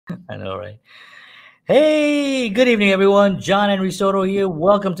I know, right? Hey, good evening, everyone. John Henry Soto here.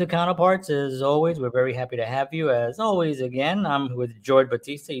 Welcome to Counterparts. As always, we're very happy to have you. As always, again, I'm with George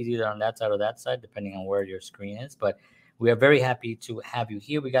Batista. He's either on that side or that side, depending on where your screen is. But we are very happy to have you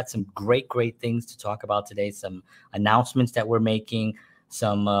here. We got some great things to talk about today. Some announcements that we're making.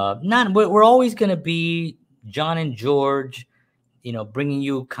 Some not. We're always going to be John and George. Bringing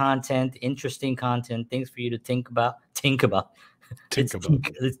you content, interesting content, things for you to think about. Think about. Think about.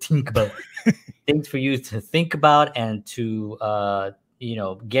 Let's think about things for you to think about and to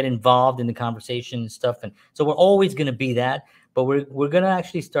get involved in the conversation and stuff. And so we're always going to be that, but we're going to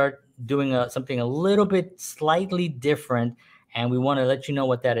actually start doing something a little bit slightly different, and we want to let you know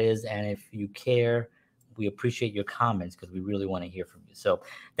what that is. And if you care, we appreciate your comments because we really want to hear from you. So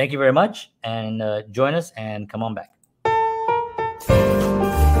thank you very much, and join us and come on back.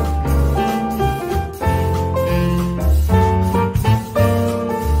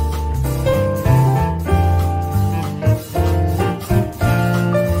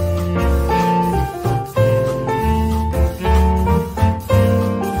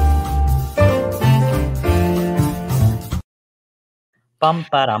 Bum,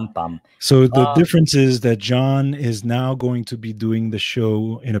 ba-dum, bum. So the difference is that John is now going to be doing the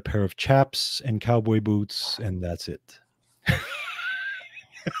show in a pair of chaps and cowboy boots, and that's it.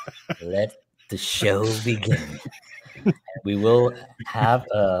 Let the show begin. We will have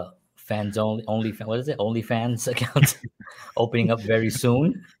a fans only what is it? OnlyFans account opening up very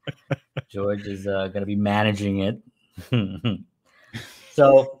soon. George is going to be managing it.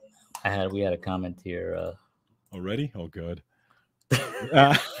 So we had a comment here. Already? Oh, good.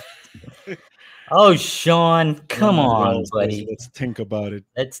 Oh, Sean, come on, buddy. Let's think about it.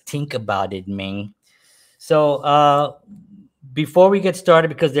 Let's think about it, man. So before we get started,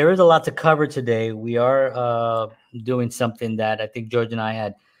 because there is a lot to cover today, we are doing something that I think George and I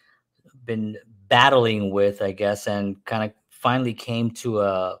had been battling with, I guess, and kind of finally came to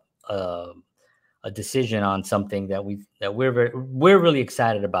a decision on something that we're really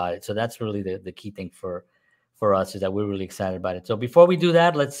excited about it. So that's really the key thing for us, is that we're really excited about it. So before we do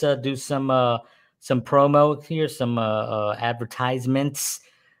that, let's do some promo here, some advertisements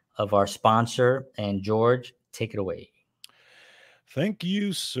of our sponsor. And George, take it away. Thank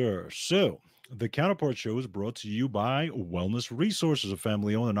you, sir. So the Counterpart Show is brought to you by Wellness Resources, a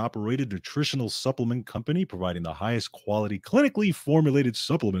family-owned and operated nutritional supplement company providing the highest quality clinically formulated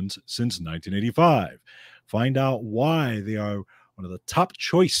supplements since 1985. Find out why they are one of the top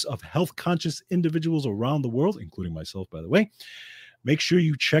choice of health-conscious individuals around the world, including myself, by the way. Make sure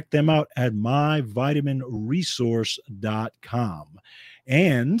you check them out at myvitaminresource.com.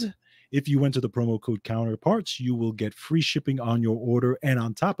 And if you enter the promo code Counterparts, you will get free shipping on your order. And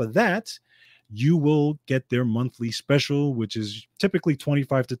on top of that, you will get their monthly special, which is typically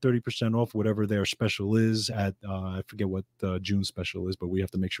 25 to 30% off whatever their special is at, I forget what June special is, but we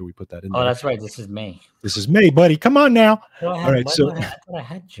have to make sure we put that in there. Oh, that's right. This is May. This is May, buddy. Come on now. All right. So I thought I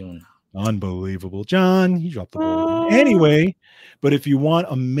had June. Unbelievable. John, you dropped the ball. Anyway, but if you want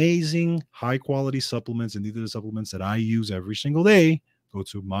amazing, high-quality supplements, and these are the supplements that I use every single day, go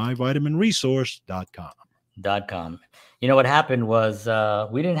to myvitaminresource.com. You know what happened was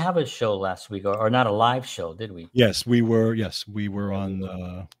we didn't have a show last week, or not a live show, did we? Yes, we were. Yes, we were on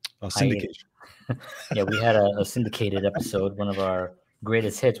a syndication. Yeah, we had a syndicated episode, one of our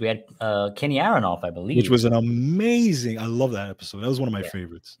greatest hits. We had Kenny Aronoff, I believe, which was an amazing. I love that episode. That was one of my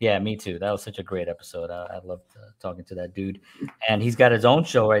favorites. Yeah, me too. That was such a great episode. I loved talking to that dude, and he's got his own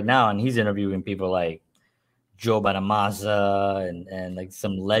show right now, and he's interviewing people like Joe Bonamassa and like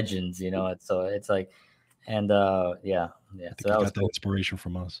some legends, So it's like, and yeah. So that was cool. Inspiration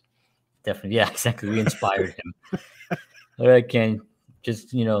from us. Definitely, yeah, exactly. We inspired him. All right, Ken,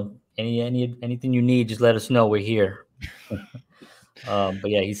 just anything you need, just let us know. We're here. But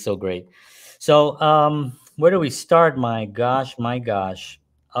yeah, he's so great. So where do we start? My gosh.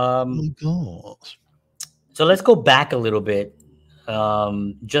 So let's go back a little bit,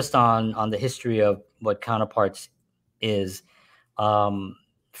 just on the history of what Counterparts is.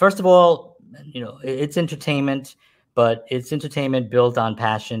 First of all, it's entertainment, but it's entertainment built on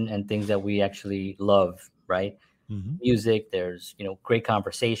passion and things that we actually love, right? Mm-hmm. Music, there's, great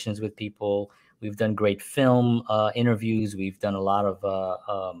conversations with people. We've done great film interviews. We've done a lot of,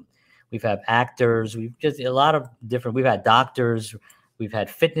 we've had actors. We've had doctors. We've had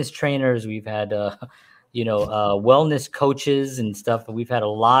fitness trainers. We've had, wellness coaches and stuff. We've had a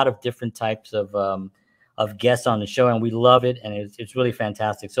lot of different types of guests on the show, and we love it. And it's really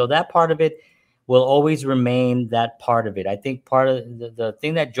fantastic. So that part of it will always remain that part of it. I think part of the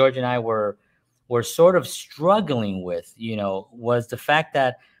thing that George and I were sort of struggling with, was the fact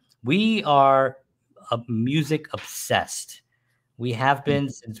that We are music obsessed. We have Mm. been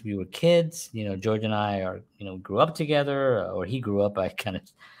since we were kids. George and I are, grew up together, or he grew up. I kind of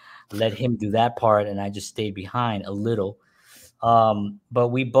let him do that part, and I just stayed behind a little. But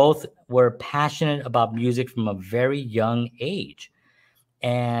we both were passionate about music from a very young age.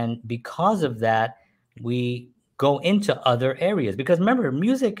 And because of that, we go into other areas. Because remember,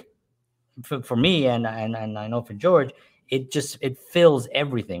 music for me, and I know for George, it fills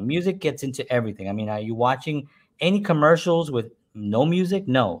everything. Music gets into everything. I mean, are you watching any commercials with no music?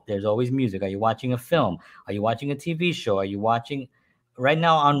 No, there's always music. Are you watching a film? Are you watching a TV show? Are you watching right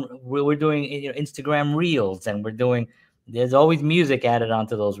now on we're doing Instagram Reels, and there's always music added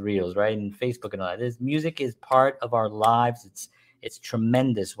onto those reels, right? And Facebook and all that. This music is part of our lives. It's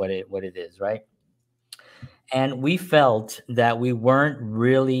tremendous what it is, right? And we felt that we weren't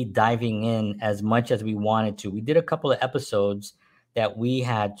really diving in as much as we wanted to. We did a couple of episodes that we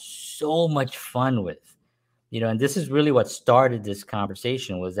had so much fun with. And this is really what started this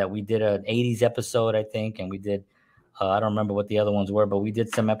conversation, was that we did an 80s episode, I think, and we did I don't remember what the other ones were, but we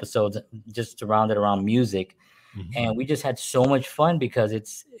did some episodes just surrounded around music, Mhm. and we just had so much fun because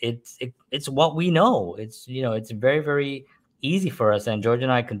it's what we know. It's very, very easy for us, and George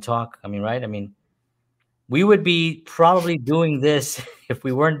and I can talk. I mean, right? I mean, we would be probably doing this if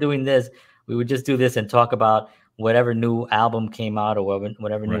we weren't doing this. We would just do this and talk about whatever new album came out, or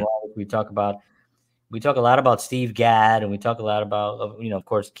whatever new Right. artist we talk about. We talk a lot about Steve Gadd, and we talk a lot about, of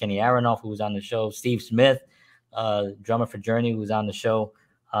course, Kenny Aronoff, who was on the show, Steve Smith, drummer for Journey, who was on the show.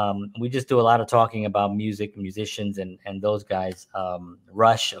 We just do a lot of talking about music, musicians, and those guys.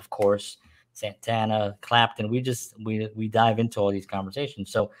 Rush, of course, Santana, Clapton. We dive into all these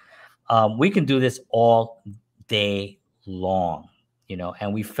conversations. So we can do this all day long,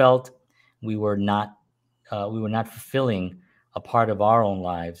 and we felt we were not fulfilling a part of our own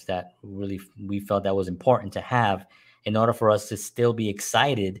lives that really we felt that was important to have in order for us to still be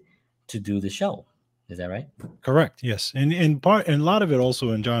excited to do the show. Is that right? Correct. Yes. And a lot of it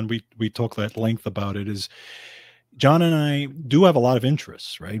also, and John, we talked at length about it, is John and I do have a lot of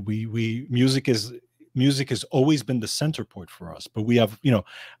interests, right? We music has always been the center point for us, but we have,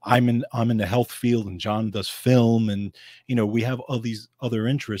 I'm in the health field and John does film, and we have all these other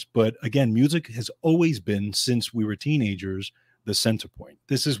interests, but again, music has always been, since we were teenagers, the center point.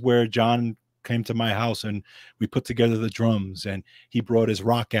 This is where John came to my house and we put together the drums, and he brought his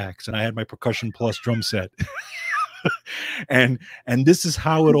rock axe and I had my percussion plus drum set. And this is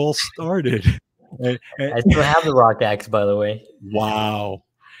how it all started. I still have the rock axe, by the way. Wow.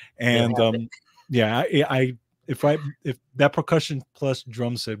 Still And have it. yeah, if that percussion plus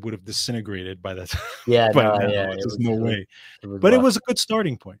drum set would have disintegrated by that Yeah, by no, now, yeah, there's just no way. it was But it rough. was a good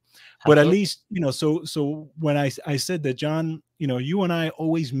starting point. But at Absolutely. least, so when I said that, John, you and I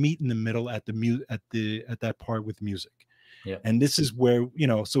always meet in the middle at at that part with music. Yeah, And this is where,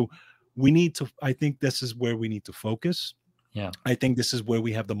 so I think this is where we need to focus. yeah. I think this is where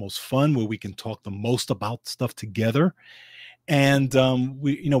we have the most fun, where we can talk the most about stuff together. And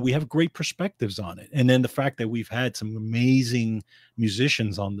we have great perspectives on it. And then the fact that we've had some amazing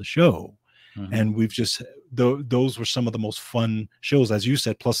musicians on the show, Hmm. and we've just those were some of the most fun shows, as you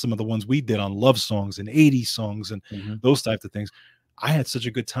said, plus some of the ones we did on love songs and 80s songs and Hmm. those types of things. I had such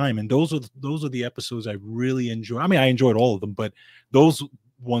a good time, and those are the episodes I really enjoy. I mean, I enjoyed all of them, but those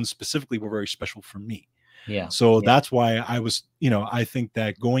ones specifically were very special for me. Yeah, So yeah, that's why I think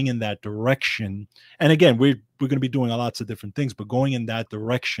that going in that direction, and again, we're going to be doing lots of different things, but going in that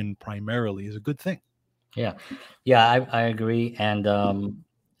direction primarily is a good thing. yeah, yeah. I agree, and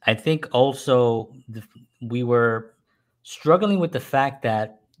I think also we were struggling with the fact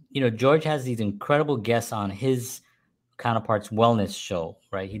that George has these incredible guests on his Counterparts Wellness show,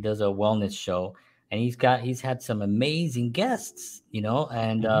 right? He does a wellness show, and he's had some amazing guests, and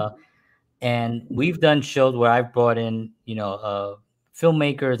Mhm. we've done shows where I've brought in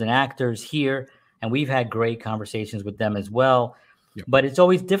filmmakers and actors here, and we've had great conversations with them as well. Yep. But it's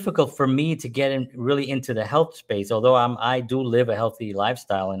always difficult for me to get in really into the health space, although I do live a healthy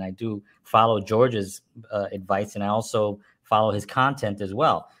lifestyle, and I do follow George's advice, and I also follow his content as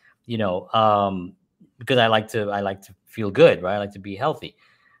well, because I like to feel good, right? I like to be healthy,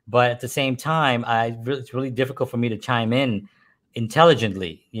 but at the same time, it's really difficult for me to chime in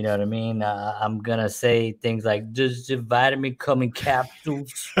intelligently. You know what I mean? I'm gonna say things like, "Does the vitamin come in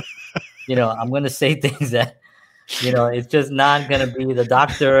capsules?" I'm gonna say things that it's just not gonna be the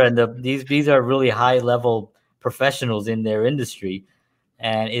doctor, and these are really high level professionals in their industry,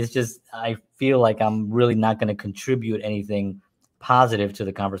 and it's just I feel like I'm really not gonna contribute anything positive to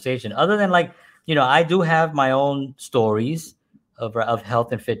the conversation, other than, like, I do have my own stories of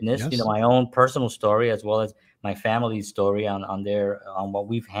health and fitness. You know, Yes. my own personal story as well as my family's story on what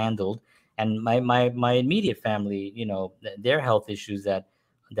we've handled, and my immediate family. You know, their health issues that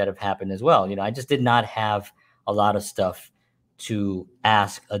have happened as well. You know, I just did not have a lot of stuff to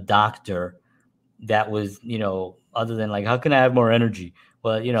ask a doctor that was, you know, other than like, how can I have more energy?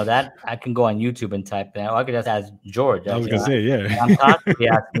 Well, you know, that I can go on YouTube and type that. Or I could just ask George. I was You gonna know, say, yeah. I'm constantly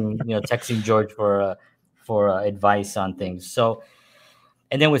asking, you know, texting George for advice on things. So,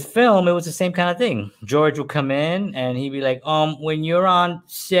 and then with film, it was the same kind of thing. George would come in and he'd be like, when you're on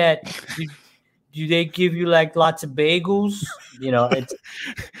set, do they give you like lots of bagels? You know, it's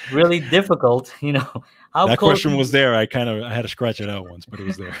really difficult. You know, how That close question was there. I had to scratch it out once, but it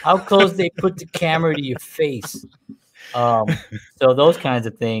was there. how close they put the camera to your face. Um, so those kinds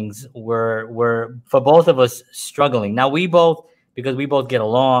of things were for both of us struggling. Now we both, because we both get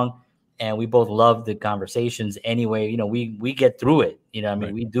along and we both love the conversations anyway. You know, we get through it. You know, I mean,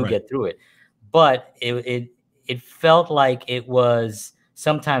 Right. we do Right. get through it, but it felt like it was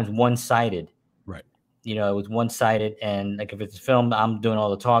sometimes one sided. Right. You know, it was one sided, and like if it's a film, I'm doing all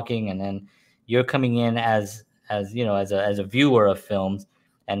the talking, and then you're coming in as you know as a viewer of films,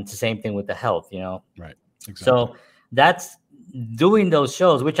 and it's the same thing with the health. You know, Right. Exactly. so that's doing those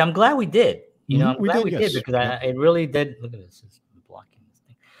shows, which I'm glad we did. You know, Mhm. I'm We glad did. we did Yes. because Yep. it really did. Look at this, it's blocking this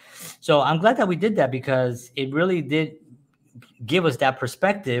thing. So I'm glad that we did that because it really did give us that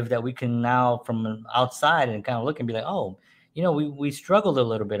perspective that we can now from outside and kind of look and be like, oh, you know, we struggled a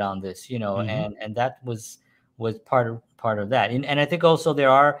little bit on this, you know, Hmm. and that was part of that. And I think also there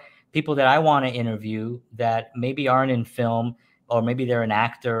are people that I want to interview that maybe aren't in film, or maybe they're an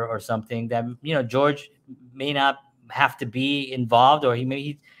actor or something that, you know, George may not have to be involved, or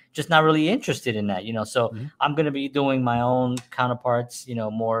he's just not really interested in that, you know. So Hmm. I'm going to be doing my own counterparts, you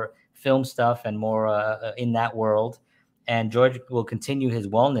know, more film stuff and more in that world, and George will continue his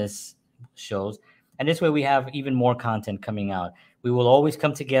wellness shows. And this way we have even more content coming out. We will always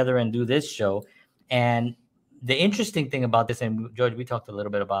come together and do this show. And the interesting thing about this, and George, we talked a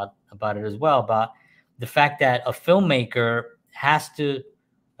little bit about it as well, about the fact that a filmmaker has to,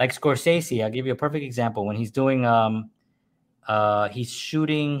 like Scorsese, I'll give you a perfect example. When he's doing he's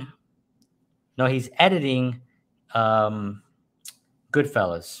shooting, no, he's editing um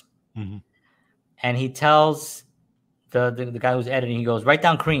Goodfellas. Hmm. And he tells the guy who's editing, he goes, write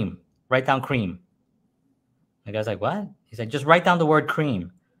down cream, write down cream. The guy's like, what? He's like, just write down the word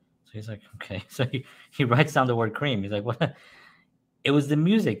cream. So he's like, okay. So he writes down the word cream. He's like, what? It was the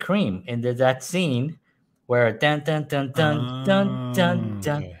music, cream. And there's that scene where dun dun dun dun dun dun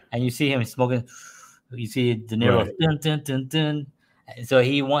dun, Okay. and you see him smoking. You see De Niro Right. dun dun dun dun. And so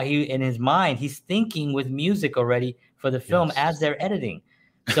he in his mind, he's thinking with music already for the film as Yes. they're editing.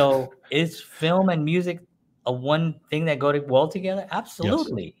 So is film and music a one thing that go well together? Yes.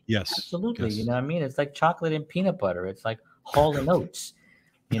 Absolutely, Yes. absolutely. You Yes. know what I mean? It's like chocolate and peanut butter. It's like Hall and Oates.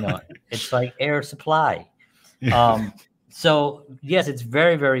 You know, it's like Air Supply. Um, so yes, it's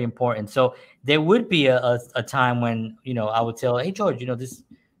very, very important. So there would be a time when, you know, I would tell, hey George, you know, this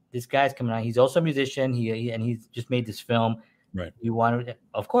guy's coming out. He's also a musician. And he's just made this film. Right. You want to,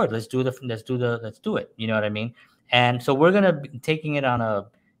 of course, let's do it. You know what I mean? And so we're gonna be taking it on a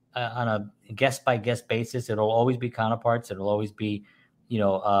guest by guest basis. It'll always be counterparts. It'll always be, you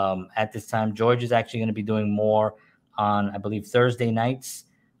know, at this time, George is actually going to be doing more on, I believe, Thursday nights.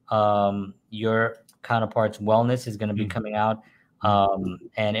 Your counterparts wellness is going to be Mhm. coming out, Mhm.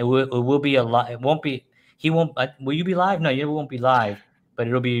 and it will be a lot. It won't be. He won't. Will you be live? No, you won't be live, but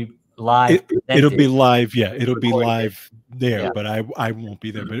it'll be live It'll be presented, live. Yeah, it'll be recorded. live there, Yeah. but I won't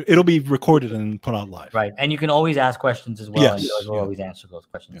be there. But it'll be recorded and put out live. Right. And you can always ask questions as well, and George Yes. will Yeah. always answer those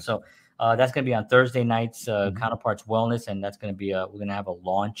questions. Yes. So that's going to be on Thursday nights, Mhm. Counterparts Wellness, and that's going to be we're going to have a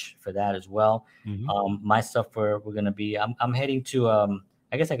launch for that as well. Mhm. My stuff we're going to be. I'm heading to.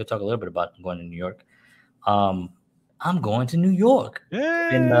 I guess I could talk a little bit about going to New York. I'm going to New York.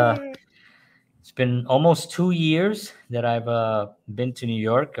 Yay! It's been almost 2 years that I've been to New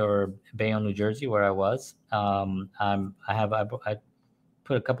York or Bayonne, New Jersey, where I was. I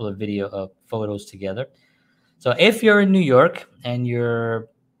put a couple of video photos together. So if you're in New York and you're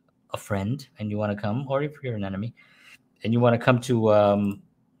a friend and you want to come, or if you're an enemy and you want to come to,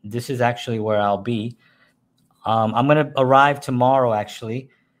 this is actually where I'll be. I'm going to arrive tomorrow, actually.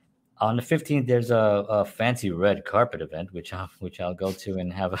 On the 15th, there's a fancy red carpet event, which I'll go to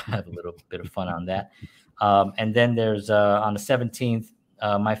and have a little bit of fun on that. And then there's on the 17th,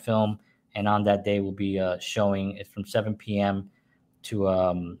 my film, and on that day we'll be showing it from 7 p.m.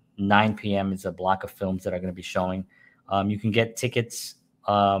 to 9 p.m. is a block of films that are going to be showing. You can get tickets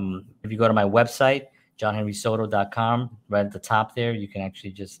if you go to my website, johnhenrysoto.com. Right at the top there, you can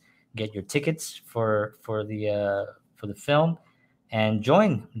actually just get your tickets for the film and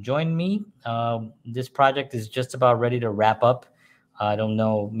join me. This project is just about ready to wrap up. I don't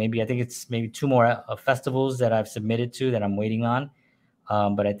know, maybe I think it's maybe two more festivals that I've submitted to that I'm waiting on.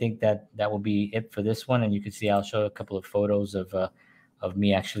 But I think that will be it for this one. And you can see I'll show a couple of photos of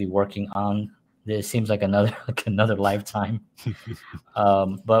me actually working on this. Seems like another like another lifetime.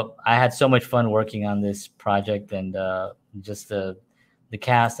 But I had so much fun working on this project, and just the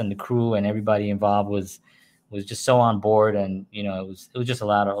cast and the crew and everybody involved was just so on board, and it was just a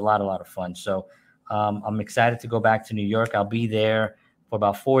lot of fun. So I'm excited to go back to New York. I'll be there for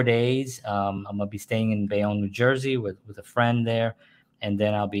about 4 days. I'm gonna be staying in Bayonne, New Jersey, with a friend there, and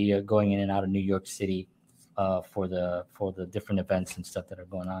then I'll be going in and out of New York City for the different events and stuff that are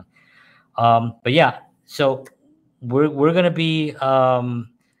going on. But yeah, so we're gonna be not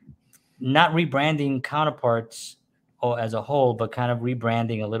rebranding Counterparts as a whole, but kind of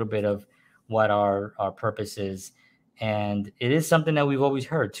rebranding a little bit of what our purpose is. And it is something that we've always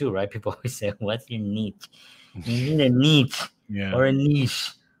heard too, right? People always say, "What's your niche? You need a niche, or a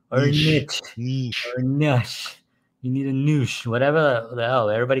niche, or a niche, or a niche. You need a niche, whatever the hell."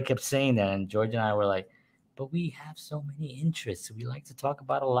 Everybody kept saying that, and George and I were like, "But we have so many interests. We like to talk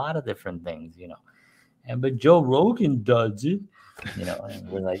about a lot of different things, And but Joe Rogan does it, And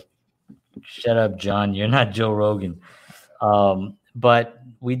we're like, "Shut up, John. You're not Joe Rogan." But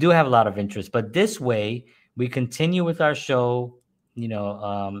we do have a lot of interest. But this way, we continue with our show,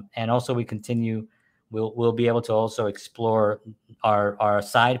 and also we continue. We'll be able to also explore our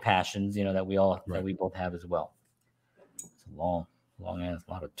side passions, that we both have as well. It's a long ass,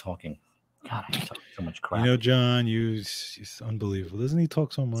 a lot of talking. God, I talk so much crap. John, it's unbelievable. Doesn't he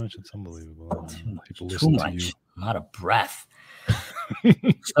talk so much? It's unbelievable. People Too listen much. to you. I'm out of breath.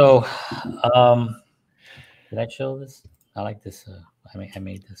 So, did I show this? I like this. I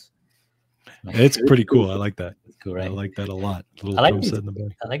made this. It's pretty cool. I like that. It's cool, right? I like that a lot. Little I like drum these, set in the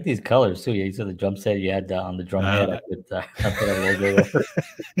back. I like these colors too. Yeah, you saw the drum set you had on the drum head. I put a logo.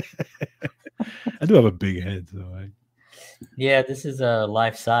 I do have a big head, so Yeah, this is a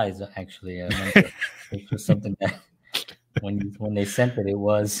life size actually. It was something that when they sent it, it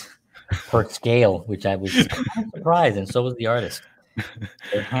was per scale, which I was kind of surprised, and so was the artist.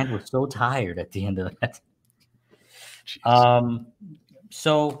 Their hand was so tired at the end of that. Jeez.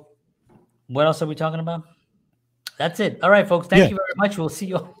 So what else are we talking about? That's it. All right, folks. Thank you very much. We'll see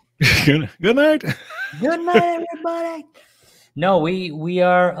you all. Good night. Good night, everybody. No, we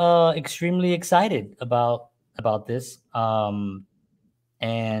are extremely excited about this. And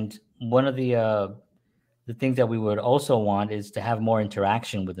one of the things that we would also want is to have more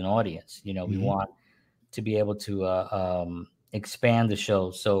interaction with an audience. We want to be able to expand the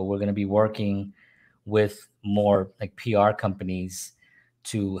show. So we're going to be working with more like PR companies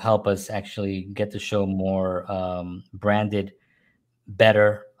to help us actually get the show more branded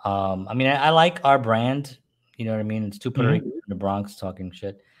better. I mean, I like our brand, you know what I mean? It's two Puerto Ricans in the Bronx talking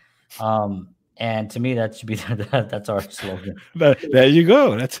shit. And to me, that should be that's our slogan. There you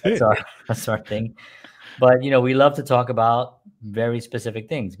go. That's it. That's our thing. But we love to talk about very specific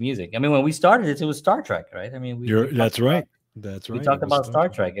things, music. I mean, when we started it was Star Trek, right? I mean, that's right. That's right. We talked about Star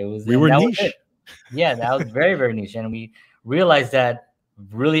Trek. It was we were niche. Yeah, that was very, very niche, and we realized that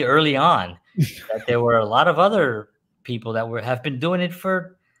really early on that there were a lot of other people that have been doing it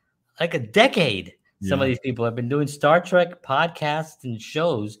for like a decade. Some of these people have been doing Star Trek podcasts and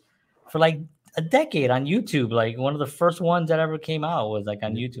shows for like a decade on YouTube. Like one of the first ones that ever came out was like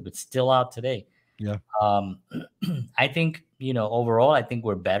on YouTube. It's still out today. Yeah. I think, overall, I think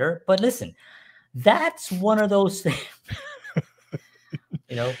we're better. But listen, that's one of those things.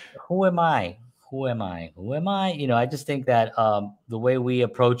 Who am I? I just think that the way we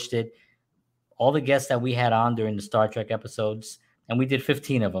approached it, all the guests that we had on during the Star Trek episodes, and we did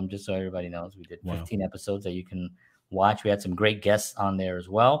 15 of them, just so everybody knows, we did 15 episodes that you can watch. We had some great guests on there as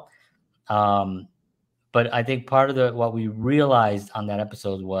well. But I think part of what we realized on that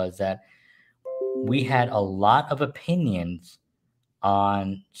episode was that we had a lot of opinions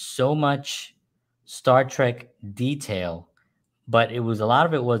on so much Star Trek detail, but a lot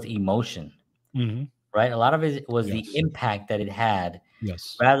of it was emotion, right? A lot of it was the impact that it had,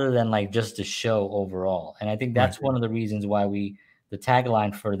 rather than like just the show overall. And I think that's one of the reasons why the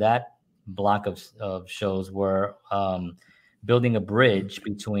tagline for that block of shows were building a bridge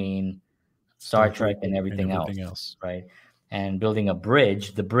between Star Trek and everything else, right? And building a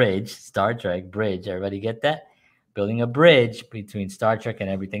bridge, Star Trek bridge. Everybody get that? Building a bridge between Star Trek and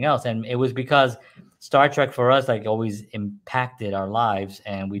everything else. And it was because Star Trek for us, like, always impacted our lives,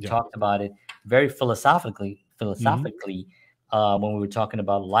 and we talked about it very Hmm. philosophically when we were talking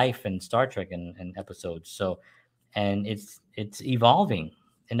about life and Star Trek and episodes. So, and it's evolving,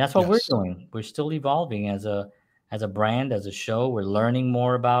 and that's what we're Yes. doing. We're still evolving as a brand, as a show. We're learning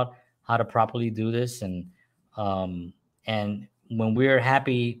more about how to properly do this, um, and when we're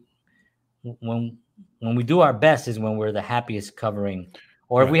happy, when when we do our best is when we're the happiest covering,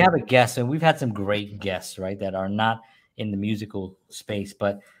 or if Right. we have a guest, and we've had some great guests, right, that are not in the musical space,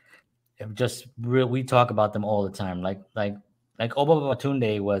 but just real, we talk about them all the time. Like Oba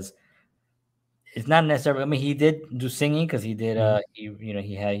Batunde was. It's not necessarily. I mean, he did do singing because he did. Mhm.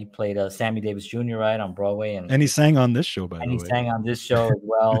 He played Sammy Davis Jr. right on Broadway, And he sang on this show, by and the he way. sang on this show as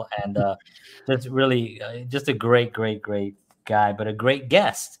well. And just really, just a great guy, but a great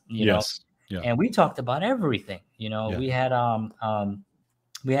guest. Yes. Yeah. And we talked about everything. Yeah. We had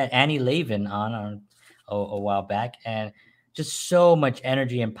Annie Lavin on a while back, and just so much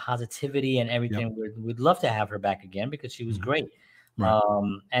energy and positivity and Yep. everything. We'd love to have her back again because she was Mhm. great.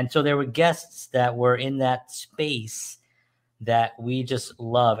 Right. And so there were guests that were in that space that we just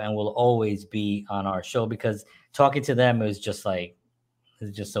love and will always be on our show because talking to them is just like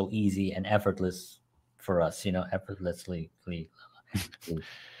it's just so easy and effortless for us, effortlessly.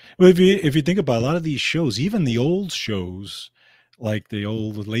 Well, if you think about a lot of these shows, even the old shows, like the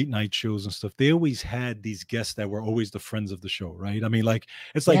old late night shows and stuff, they always had these guests that were always the friends of the show, right? I mean, like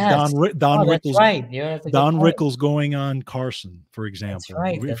it's like Yes. Don Oh, that's Rickles right. Yeah, that's a good Don point. Rickles going on Carson, for That's example.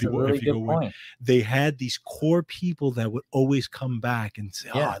 right. If That's a you really if you go good where point. they had these core people that would always come back and say,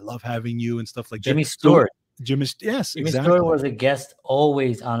 "Oh, Yeah. I love having you" and stuff like that. Jimmy So Stewart. Yes, Jimmy Stewart exactly. was a guest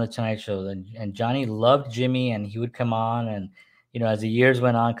always on the Tonight Show, and Johnny loved Jimmy, and he would come on, and as the years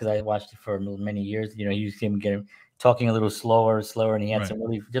went on, because I watched it for many years, you see him getting talking a little slower, and he had Right. some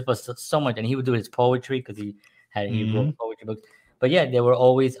really just was so much, and he would do his poetry because he wrote Hmm. poetry books, but yeah, they were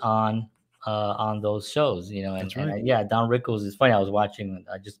always on those shows, That's and right. yeah, Don Rickles is funny. I was watching,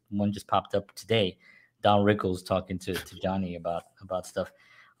 one just popped up today, Don Rickles talking to Johnny about stuff,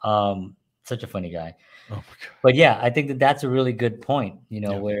 such a funny guy. Oh my god. But yeah, I think that that's a really good point,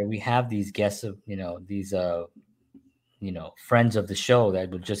 Yeah. where we have these guests of, these friends of the show that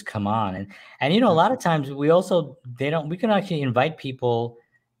would just come on, and a Yeah. lot of times we also they don't we can actually invite people,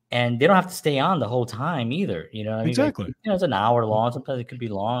 and they don't have to stay on the whole time either. You know what I mean? Like, Exactly. it's an hour Mm. long, sometimes it could be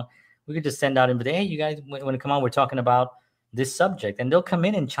long. We could just send out invitation, hey, you guys want to come on, we're talking about this subject, and they'll come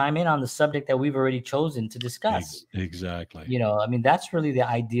in and chime in on the subject that we've already chosen to discuss. Exactly. I mean, that's really the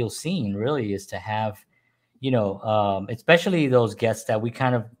ideal scene, really, is to have especially those guests that we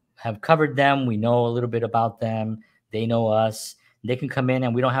kind of have covered them. We know a little bit about them. They know us. They can come in,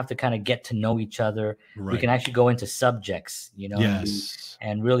 and we don't have to kind of get to know each other. We Right. can actually go into subjects, Yes.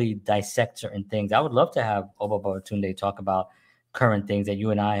 and really dissect certain things. I would love to have Oba Babatunde talk about current things that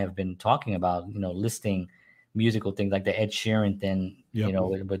you and I have been talking about, listing musical things like the Ed Sheeran thing,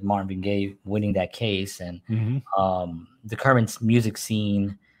 Yep. with Marvin Gaye winning that case, and Hmm. the current music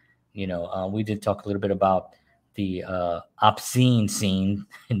scene. We did talk a little bit about the obscene scene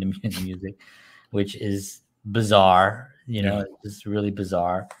in the music, which is bizarre. Yeah. It's just really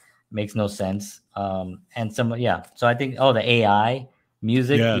bizarre. Makes no sense. And yeah. So I think, the AI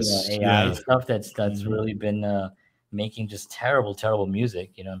music, Yes. AI Yeah. stuff that's Hmm. really been making just terrible, terrible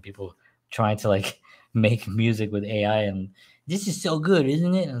music. And people trying to like make music with AI, and this is so good,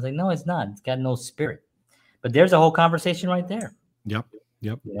 isn't it? And I was like, no, it's not. It's got no spirit. But there's a whole conversation right there. Yep.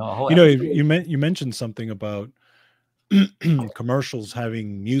 Yep. A whole You episode. you mentioned something about commercials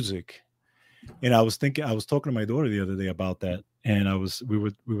having music, and I was talking to my daughter the other day about that, and we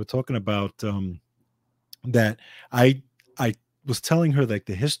were talking about that I was telling her like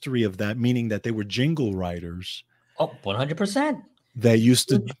the history of that, meaning that they were jingle writers Oh, 100%. that used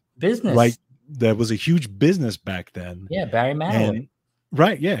to Huge business. write. That was a huge business back then, Yeah, Barry Manilow. and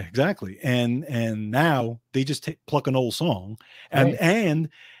right, yeah, exactly, and now they just pluck an old song, and Right.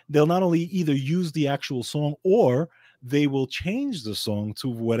 they'll not only either use the actual song, or they will change the song to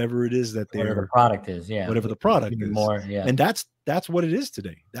whatever it is that Whatever the they're product is. Yeah. whatever the product Even is, more. Yeah. and that's what it is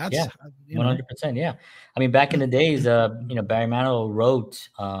today. Yeah. That's 100%. Yeah. I mean, back in the days, Barry Manilow wrote,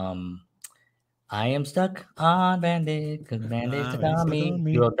 I am stuck on Band-Aid because Band-Aid stuck It's on stuck me. on He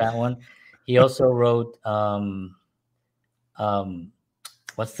me. wrote that one. He also wrote, um,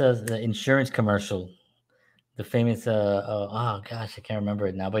 what's the insurance commercial? The famous, oh gosh, I can't remember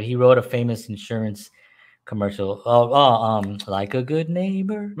it now, but he wrote a famous insurance commercial. Like a good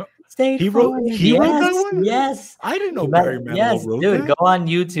neighbor, Well, State Farm. he wrote that Yes, one. yes, I didn't know Barry Manilow yes, wrote dude. Go that. on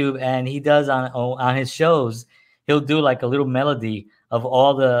YouTube, and he does on his shows. He'll do like a little melody of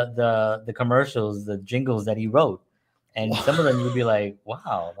all the commercials, the jingles that he wrote, And some of them you'd be like,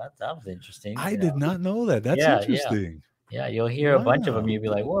 wow, that was interesting. I did not know that. That's Yeah, yeah. interesting. Yeah, you'll hear a bunch of them. Wow. You'll be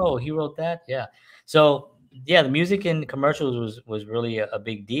like, "Whoa, he wrote that!" Yeah. So yeah, the music in commercials was really a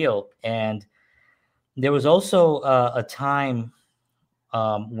big deal, and there was also a time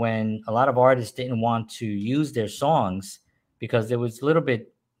when a lot of artists didn't want to use their songs because there was a little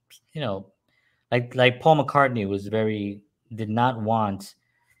bit, you know, like Paul McCartney was very did not want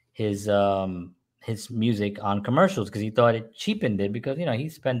his music on commercials because he thought it cheapened it because he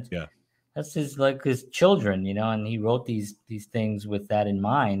spent Yeah. that's his children, and he wrote these things with that in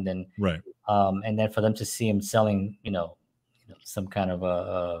mind, Right. and then for them to see him selling, some kind of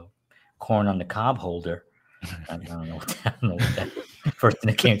a corn on the cob holder. I don't know what that, I don't know what that first thing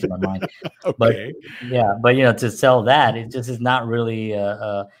that came to my mind, but Okay. yeah, but to sell that, it just is not really.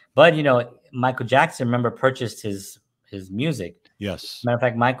 But Michael Jackson, remember, purchased his music. Yes. Matter of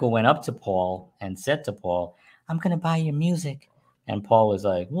fact, Michael went up to Paul and said to Paul, "I'm gonna buy your music," and Paul was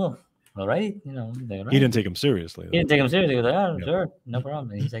like, "Well, all right, he's like, all He right." didn't take him seriously He though. didn't take him seriously. He was like, "Oh, Yep. sure, no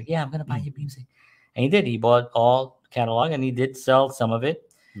problem." And he's like, "Yeah, I'm gonna buy Mm. your music," and he did. He bought all catalog, and he did sell some of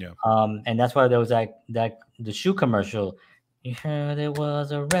it. Yeah. And that's why there was that the shoe commercial. You heard it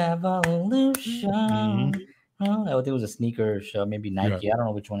was a revolution. Mhm. Well, I think it was a sneaker show, maybe Yeah. Nike. I don't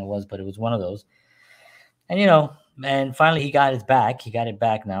know which one it was, but it was one of those. And and finally he got his back. He got it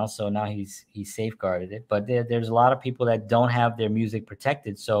back now, so now he's safeguarded it. But there's a lot of people that don't have their music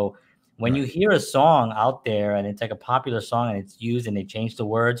protected. So when Right. you hear a song out there and it's like a popular song and it's used and they change the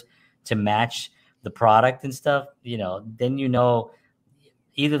words to match the product and stuff, then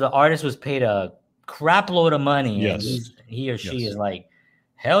either the artist was paid a crap load of money and Yes. he or she Yes. is like,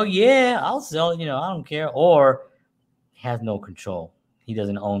 hell yeah, I'll sell it, I don't care, or he has no control. He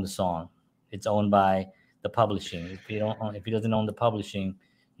doesn't own the song. It's owned by the publishing. If he doesn't own the publishing,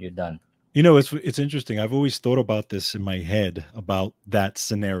 you're done. It's interesting. I've always thought about this in my head about that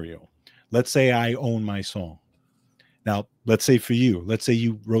scenario. Let's say I own my song. Now, let's say for you, let's say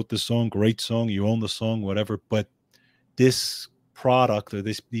you wrote the song, great song, you own the song, whatever, but this product or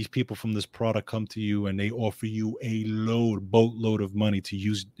these people from this product come to you and they offer you a boatload of money to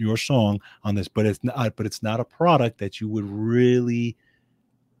use your song on this, but it's not a product that you would really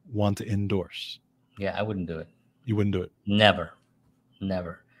want to endorse. Yeah, I wouldn't do it. You wouldn't do it. Never,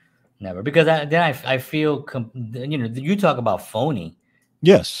 never, never. Because I feel, you talk about phony.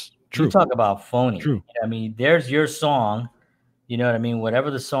 Yes, You true. talk about phony. True. I mean, there's your song, you know what I mean? Whatever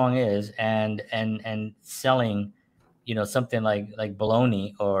the song is, and selling, something like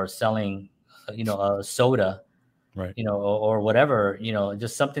bologna or selling, a soda, Right. or whatever,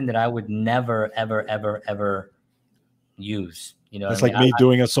 just something that I would never, ever, ever, ever use. You know what That's I mean? like me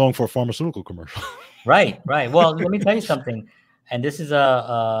doing a song for a pharmaceutical commercial. Right, right. Well, let me tell you something. And this is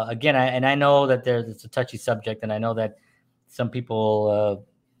again, I know that it's a touchy subject, and I know that some people,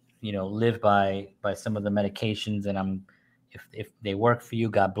 live by some of the medications, and if they work for you,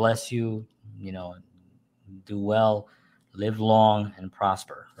 God bless you. Do well, live long, and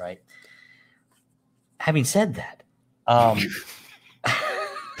prosper. Right. Having said that,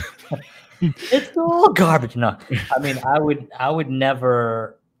 it's all garbage. No, I mean, I would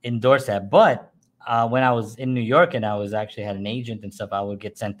never endorse that. But when I was in New York and I was actually had an agent and stuff, I would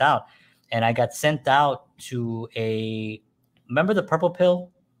get sent out, and I got sent out to remember the purple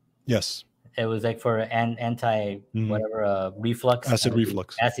pill? Yes. It was like for anti whatever reflux, Acid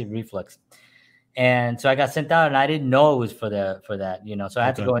reflux. acid reflux. And so I got sent out, and I didn't know it was for that. So I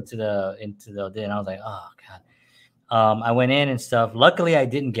had to go into the and I was like, oh god. I went in and stuff. Luckily, I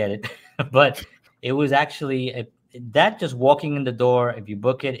didn't get it, but it was actually that just walking in the door. If you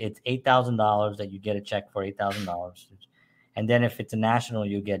book it, it's $8,000 that you get a check for $8,000, and then if it's a national,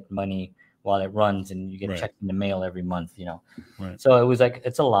 you get money while it runs, and you get checked in the mail every month. Right. So it was like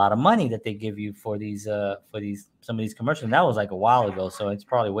it's a lot of money that they give you for some of these commercials. And that was like a while ago, so it's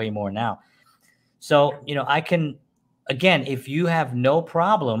probably way more now. So I can, again, if you have no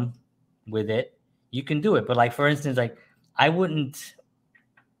problem with it, you can do it. But like, for instance, like I wouldn't,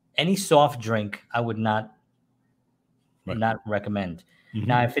 any soft drink, I would not recommend.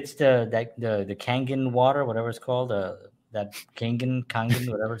 Now, if it's the Kangen water, whatever it's called, that Kangen,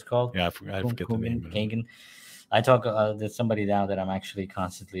 whatever it's called. Yeah, I forget the name. Kangen. I talk, there's somebody now that I'm actually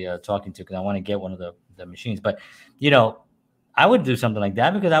constantly talking to because I want to get one of the machines. But, I would do something like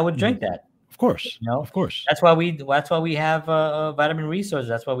that because I would drink that. Of course. Of course. That's why we have vitamin resources.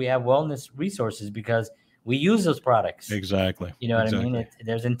 That's why we have wellness resources, because we use those products. Exactly. You know what I mean?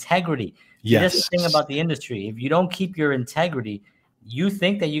 There's integrity. Yes. That's the thing about the industry. If you don't keep your integrity, you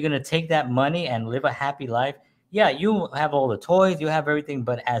think that you're going to take that money and live a happy life. Yeah, you have all the toys, you have everything.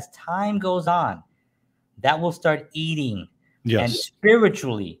 But as time goes on, that will start eating. And Yes.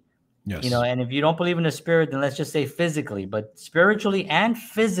 spiritually, Yes. and if you don't believe in the spirit, then let's just say physically, but spiritually and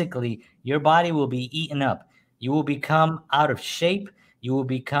physically, your body will be eaten up. You will become out of shape. You will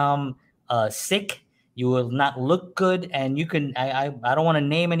become sick. You will not look good. And you can, I don't want to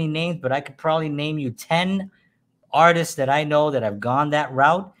name any names, but I could probably name you 10 artists that I know that have gone that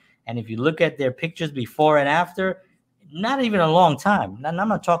route. And if you look at their pictures before and after, not even a long time. And I'm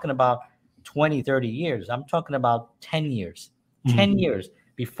not talking about 20, 30 years. I'm talking about 10 years. Mhm. 10 years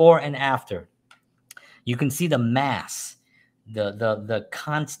before and after. You can see the mass, the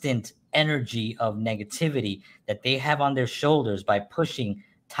constant energy of negativity that they have on their shoulders by pushing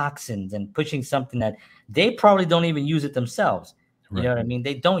toxins and pushing something that they probably don't even use it themselves. You know Right. what I mean?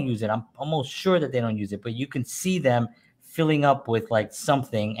 They don't use it. I'm almost sure that they don't use it, but you can see them filling up with like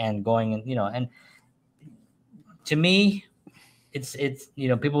something and going and to me, it's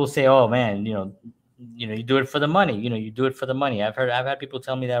people will say, oh man, you do it for the money. You do it for the money. I've had people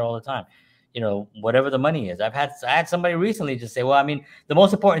tell me that all the time. Whatever the money is. I had somebody recently just say, well, I mean, the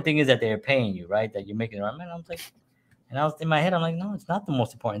most important thing is that they're paying you, right? That you're making it. I was like, and I was in my head, I'm like, no, it's not the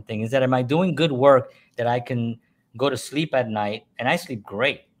most important thing. Is that am I doing good work that I can go to sleep at night and I sleep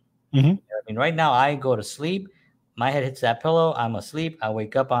great. Hmm. I mean, right now I go to sleep, my head hits that pillow, I'm asleep, I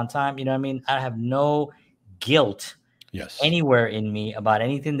wake up on time. You know what I mean? I have no guilt Yes. anywhere in me about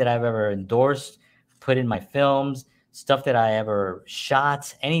anything that I've ever endorsed, put in my films, stuff that I ever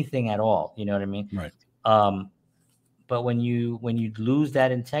shot, anything at all. You know what I mean? Right. Um, but when you lose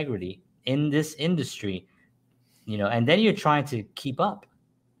that integrity in this industry, and then you're trying to keep up,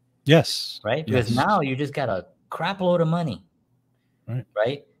 Yes. right? Because Yes. now you just got a crap load of money, Right.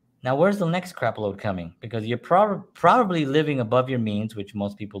 right? Now, where's the next crap load coming? Because you're probably living above your means, which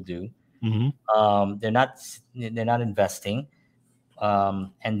most people do. Hmm. They're not investing.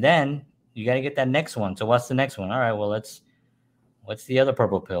 And then you got to get that next one. So what's the next one? All right, well, what's the other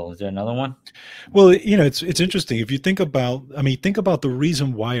purple pill? Is there another one? Well, it's interesting if you think about. I mean, think about the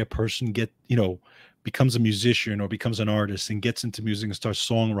reason why a person becomes a musician or becomes an artist and gets into music and starts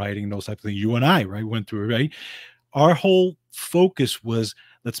songwriting, those type of things. You and I, right, went through it, right? Our whole focus was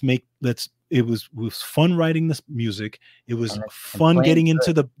it was fun writing this music. It was And fun playing getting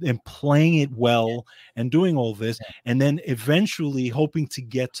into good. the and playing it well and doing all this, and then eventually hoping to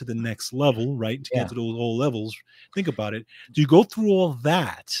get to the next level, right? To get Yeah, to those old levels. Think about it. Do you go through all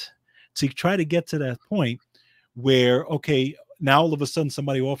that to try to get to that point where, okay, now all of a sudden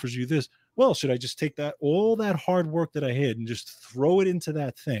somebody offers you this? Well, should I just take all that hard work that I had and just throw it into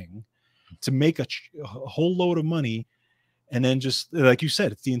that thing to make a whole load of money? And then just like you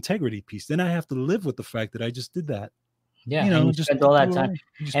said, it's the integrity piece. Then I have to live with the fact that I just did that. yeah. And you Just spent to all that throw it time. away.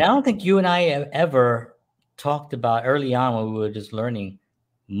 And I don't think you and I have ever talked about early on when we were just learning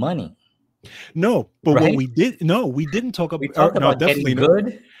money, No, but what right? we did, no, we didn't talk We about. talked No, about getting definitely not.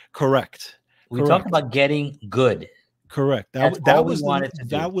 good. Correct. We talked Correct. about getting good. Correct. That's all we wanted to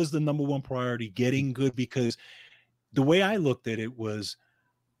do. That was the number one priority, getting good. Because the way I looked at it was,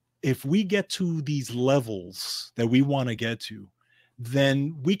 if we get to these levels that we want to get to,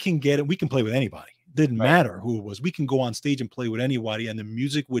 then we can get it. We can play with anybody. Didn't Right. matter who it was. We can go on stage and play with anybody, and the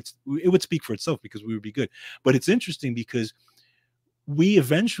music would speak for itself because we would be good. But it's interesting because we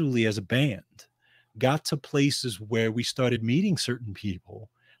eventually, as a band, got to places where we started meeting certain people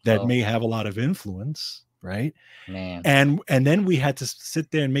that Oh may have a lot of influence, right? man. And then we had to sit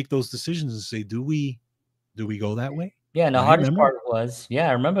there and make those decisions and say, do we go that way? Yeah, and the Right? hardest Remember? part was, yeah,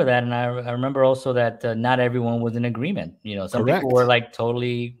 I remember that, and I remember also that not everyone was in agreement. Some people were Correct. like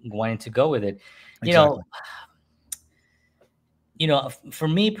totally wanting to go with it. You know, Exactly. for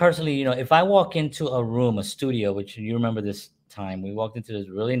me personally, if I walk into a room, a studio, which you remember this time, we walked into this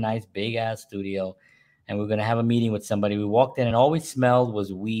really nice big ass studio, and we are gonna have a meeting with somebody. We walked in, and all we smelled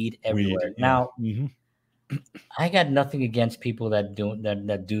was weed Weed. everywhere. Yeah. Now, I got nothing against people that do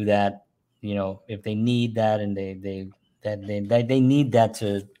that. If they need that and they need that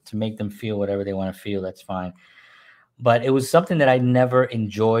to make them feel whatever they want to feel, that's fine. But it was something that I never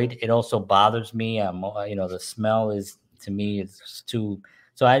enjoyed. It also bothers me. The smell is, to me, it's just too.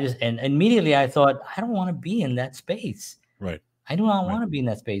 So I just, and immediately I thought, I don't want to be in that space. Right. I do not Right. want to be in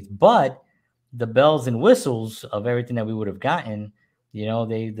that space. But the bells and whistles of everything that we would have gotten,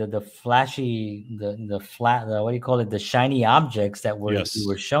 the flashy, the flat, what do you call it? The shiny objects that we Yes.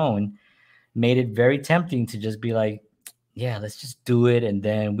 were shown made it very tempting to just be like, yeah, let's just do it. And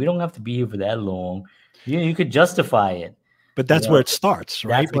then we don't have to be here for that long. You could justify it. But that's where it starts,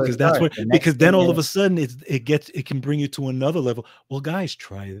 right? That's where it Because that's starts. where The next because then thing all of is a sudden it can bring you to another level. Well, guys,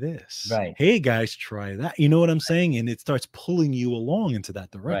 try this. right, Hey guys, try that. You know what I'm saying? And it starts pulling you along into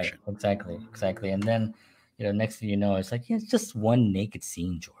that right, direction. exactly. And then next thing you know, it's like, yeah, it's just one naked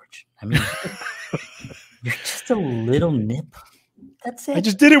scene, George. I mean, you're just a little nip. That's I it.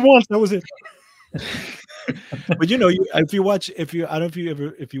 just did it once. That was it. But if you watch, if you I don't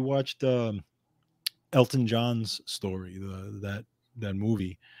know if you watched Elton John's story, that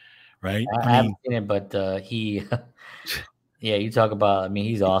movie, right? I I haven't mean, seen it, but he, yeah, you talk about. I mean,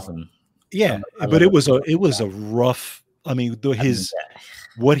 he's awesome. yeah, I but love it. it was a rough. I mean,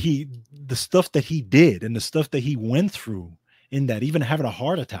 I mean, the stuff that he did and the stuff that he went through in that, even having a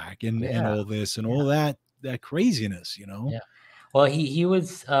heart attack and yeah, all this and yeah, all that craziness, you know. yeah. Well, he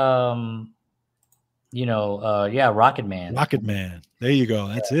was, yeah, Rocket Man. Rocket Man. There you go.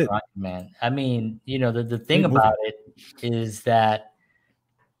 That's it. Rocket Man. I mean, the thing Great about movie. it is that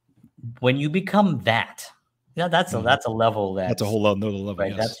when you become that, yeah, Mhm. that's a level That's a that's whole other level.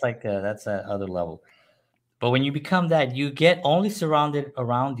 right. Yes. That's a other level. But when you become that, you get only surrounded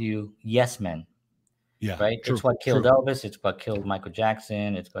around you yes men, Yeah. right? It's True. what killed True. Elvis. It's what killed Michael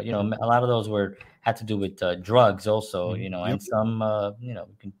Jackson. It's what a lot of those had to do with drugs also. Yep. And some we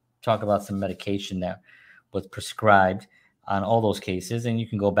can talk about some medication that was prescribed on all those cases, and you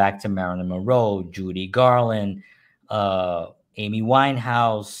can go back to Marilyn Monroe, Judy Garland, Amy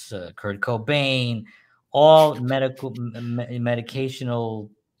Winehouse, Kurt Cobain, all medicational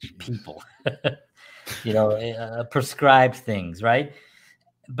people. Prescribed things, right?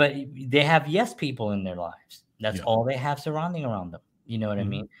 But they have yes people in their lives. That's Yeah. all they have surrounding around them. You know what I Hmm.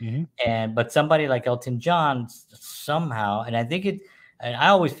 mean? Hmm. But somebody like Elton John somehow, and I think and I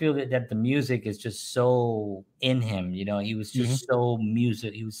always feel that the music is just so in him. He was Hmm. just so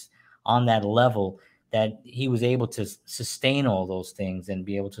music. He was on that level that he was able to sustain all those things and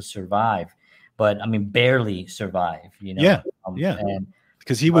be able to survive. But I mean, barely survive. Yeah. Yeah. And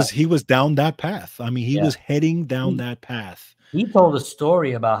Because but he was down that path. I mean, he yeah. was heading down that path. He told a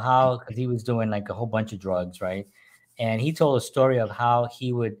story about how, because he was doing like a whole bunch of drugs, right? And he told a story of how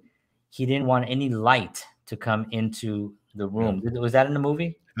he didn't want any light to come into the Yeah. room. Was that in the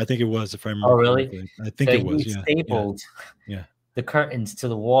movie? I think it was, if I Oh, remember really? correctly. I think So it he was. Yeah. Yeah. stapled Yeah. the curtains to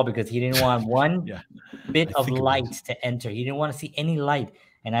the wall because he didn't want one Yeah. bit I of think it was. light to enter. He didn't want to see any light.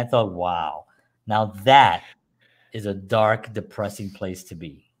 And I thought, wow, now that is a dark, depressing place to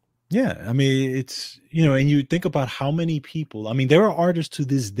be. Yeah, I mean, and you think about how many people. I mean, there are artists to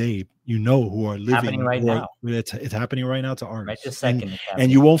this day, who are Happening living, right now, it's happening right now to right this artists, second, it's and happening.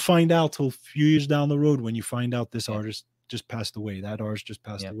 you won't find out till a few years down the road when you find out this Yeah. artist just passed away. That artist just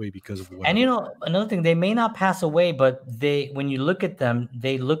passed Yeah. away because of And whatever. another thing, they may not pass away, but when you look at them,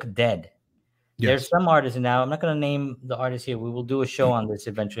 they look dead. There's Yes. some artists, and now I'm not going to name the artist here. We will do a show on this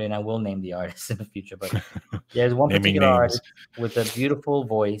eventually, and I will name the artist in the future. But there's one Naming particular names. artist with a beautiful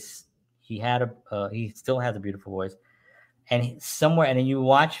voice. He still has a beautiful voice, and somewhere, and then you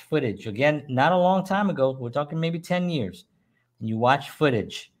watch footage again, not a long time ago. We're talking maybe 10 years, and you watch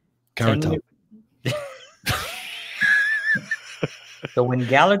footage, Carrot 10 Top. years. So when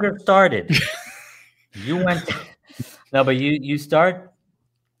Gallagher started, you went no, but you start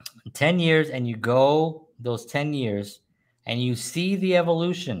 10 years and you go those 10 years and you see the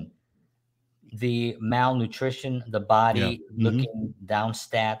evolution, the malnutrition, the Yeah. body Hmm. looking down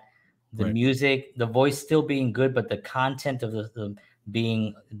stat, the Right. music, the voice still being good, but the content of the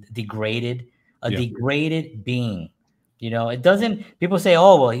being degraded, a Yeah. degraded being. It doesn't, people say,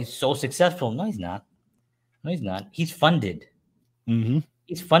 oh, well, he's so successful. No, he's not. No, he's not. He's funded. Hmm.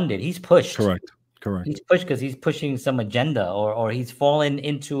 He's funded. He's pushed. Correct. Correct. He's pushed because he's pushing some agenda, or he's fallen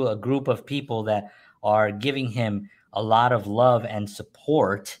into a group of people that are giving him a lot of love and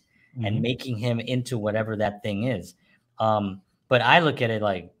support and Hmm. making him into whatever that thing is. But I look at it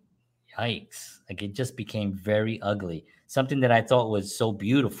like, yikes, like it just became very ugly. Something that I thought was so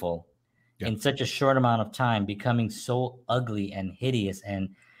beautiful Yeah. in such a short amount of time becoming so ugly and hideous and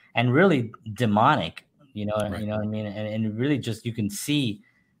really demonic. Right. You know what I mean? And really just you can see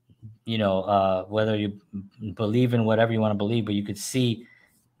whether you believe in whatever you want to believe, but you could see,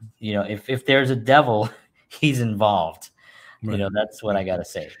 if there's a devil, he's involved. Right. That's what Right. I got to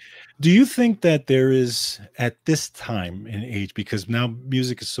say. Do you think that there is, at this time and age, because now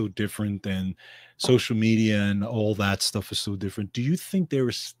music is so different and social media and all that stuff is so different, do you think there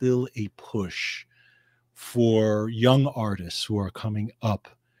is still a push for young artists who are coming up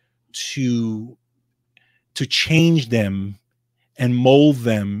to change them and mold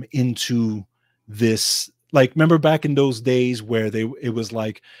them into this, like, remember back in those days where it was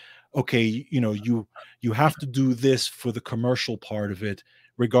like, okay, you have to do this for the commercial part of it,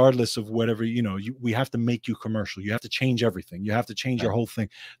 regardless of whatever, we have to make you commercial, you have to change everything, you have to change your Right. whole thing.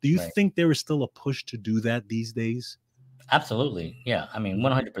 Do you Right. think there is still a push to do that these days? Absolutely. Yeah. I mean,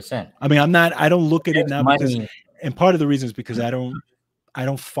 100%. I mean, I don't look at it There's now because, money. and part of the reason is because I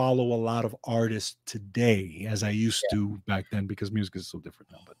don't follow a lot of artists today as I used to back then because music is so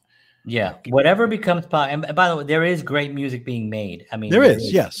different now. But yeah, Yeah. keep going. Whatever becomes and by the way, there is great music being made. I mean, There there is,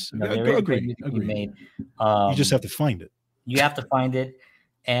 is, yes, there is great agree, music being agree. made. You just Um, have to find it. you have to find it.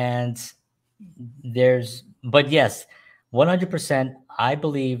 And but yes, 100%. I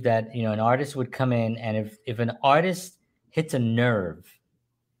believe that, an artist would come in, and if an artist hits a nerve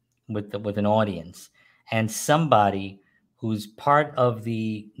with an audience, and somebody who's part of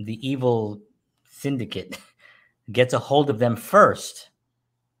the evil syndicate gets a hold of them first,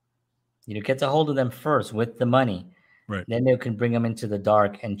 gets a hold of them first with the money, Right. then they can bring them into the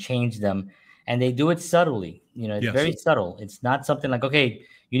dark and change them. And they do it subtly. It's Yes. very subtle. It's not something like, okay,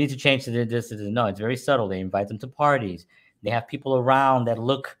 you need to change to this. No, it's very subtle. They invite them to parties. They have people around that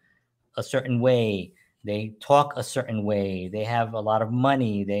look a certain way. They talk a certain way. They have a lot of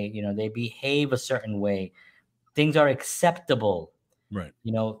money. They behave a certain way. Things are acceptable. Right.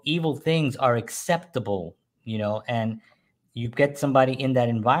 Evil things are acceptable, and you get somebody in that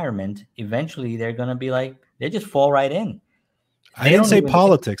environment, eventually they're going to be like, they just fall right in. I They didn't don't say even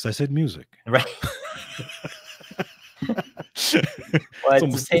politics. I said music. right. Well, It's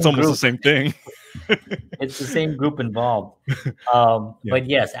almost the same thing. It's the same group involved. Yeah. But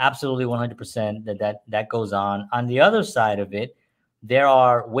yes, absolutely 100% that goes on. On the other side of it, there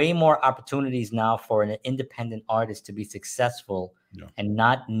are way more opportunities now for an independent artist to be successful Yeah. and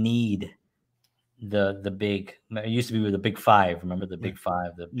not need the big. It used to be with the big five. Remember the big Right.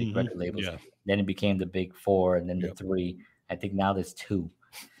 five, the big record labels. Yeah. Then it became the big four, and then the Yep. three. I think now there's two.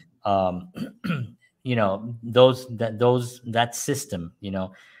 Um, that system.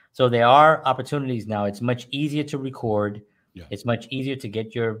 So there are opportunities now. It's much easier to record. Yeah. It's much easier to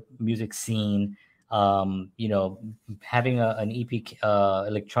get your music seen. Having an EP,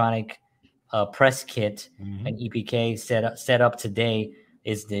 electronic press kit, an EPK set up today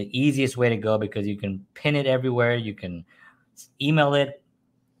is the easiest way to go, because you can pin it everywhere. You can email it.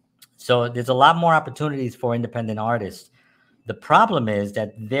 So there's a lot more opportunities for independent artists. The problem is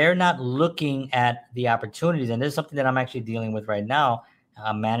that they're not looking at the opportunities, and this is something that I'm actually dealing with right now.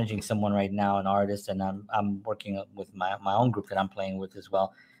 I'm managing someone right now, an artist, and I'm working with my own group that I'm playing with as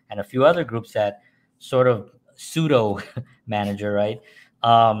well, and a few other groups that sort of pseudo manager, right?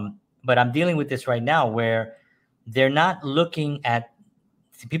 But I'm dealing with this right now where they're not looking at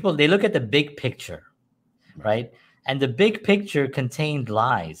people. They look at the big picture, right? And the big picture contained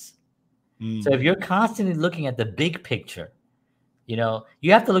lies. So if you're constantly looking at the big picture, you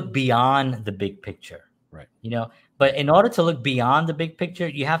have to look beyond the big picture, Right. But in order to look beyond the big picture,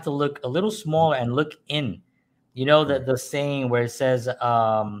 you have to look a little smaller and look in. The saying where it says,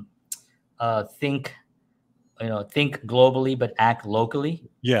 think globally but act locally.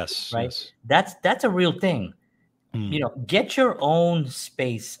 Yes. Right. Yes. That's a real thing. Get your own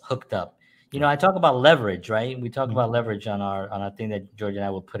space hooked up. I talk about leverage, right? We talk about leverage on our thing that George and I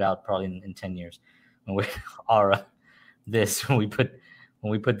will put out probably in 10 years when we our this when we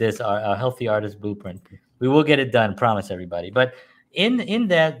put this our healthy artist blueprint. We will get it done, promise everybody. But in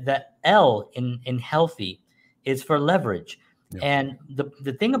that L in healthy is for leverage. Yeah. And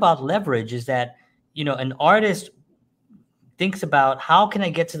the thing about leverage is that an artist thinks about, how can I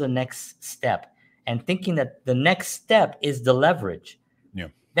get to the next step, and thinking that the next step is the leverage. Yeah.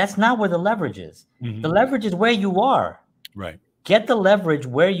 That's not where the leverage is. The leverage is where you are. Right. Get the leverage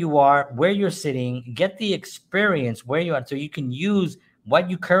where you are, where you're sitting. Get the experience where you are, so you can use what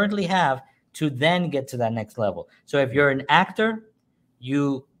you currently have to then get to that next level. So if you're an actor,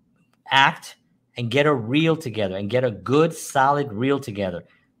 you act and get a reel together, and get a good, solid reel together.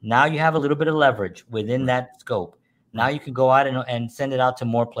 Now you have a little bit of leverage within that scope. Now you can go out and send it out to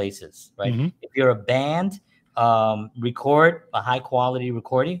more places, right? If you're a band, record a high quality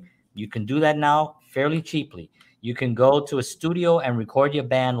recording. You can do that now fairly cheaply. You can go to a studio and record your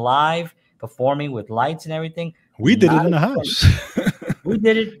band live, performing with lights and everything. We did it in the house. We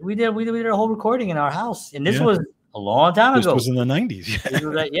did it. We did a whole recording in our house, and this was a long time ago. This was in the 90s.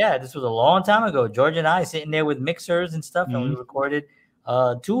 This was a long time ago. George and I sitting there with mixers and stuff, and we recorded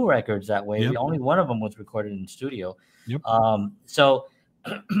 2 records that way. Only one of them was recorded in the studio. So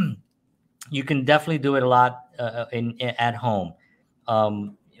you can definitely do it a lot at home,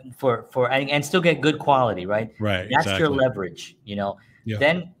 and still get good quality, right? Right. That's your leverage,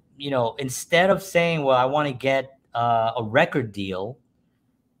 Then instead of saying, well, I want to get a record deal,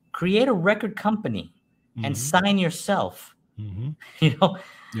 create a record company and sign yourself. You know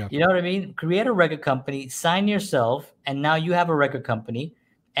what I mean? Create a record company, sign yourself, and now you have a record company,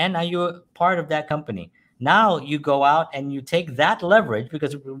 and now you're part of that company. Now you go out and you take that leverage,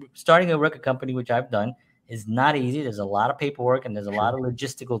 because starting a record company, which I've done, is not easy. There's a lot of paperwork and there's a lot Sure. of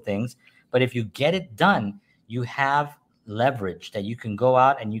logistical things. But if you get it done, you have leverage that you can go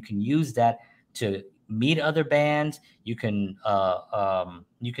out and you can use that to meet other bands. You can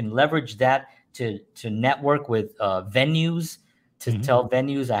leverage that to network with venues, to Mhm. tell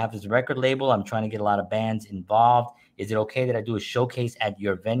venues, I have this record label, I'm trying to get a lot of bands involved. Is it okay that I do a showcase at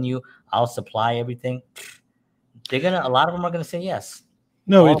your venue? I'll supply everything. A lot of them are gonna say yes.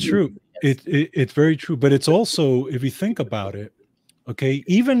 No, All it's of them true. say yes. It's very true. But it's also, if you think about it, okay,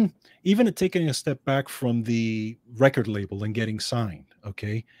 even at taking a step back from the record label and getting signed,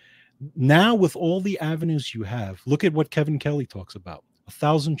 okay, now with all the avenues you have, look at what Kevin Kelly talks about: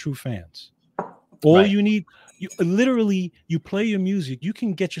 1,000 true fans. All Right. you need, you literally, you play your music, you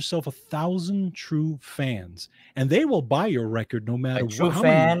can get yourself 1,000 true fans, and they will buy your record no A matter true what. How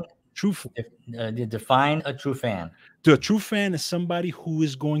many fan, true? define a true fan. A true fan is somebody who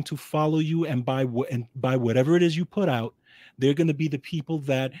is going to follow you and buy whatever it is you put out. They're going to be the people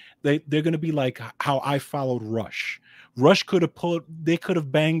that they're going to be like how I followed Rush. Rush could have put they could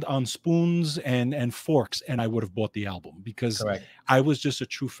have banged on spoons and forks, and I would have bought the album because Correct. I was just a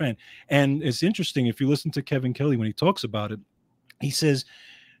true fan. And it's interesting if you listen to Kevin Kelly when he talks about it, he says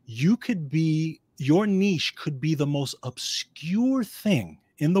your niche could be the most obscure thing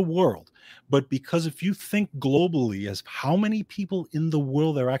in the world, but because if you think globally as how many people in the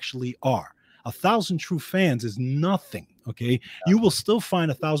world there actually are, 1,000 true fans is nothing. Okay, you will still find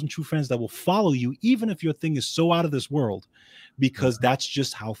 1,000 true fans that will follow you even if your thing is so out of this world, because Mhm. that's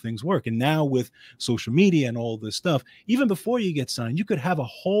just how things work. And now with social media and all this stuff, even before you get signed, you could have a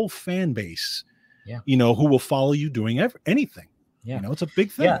whole fan base, Yeah. who will follow you doing anything. Yeah. It's a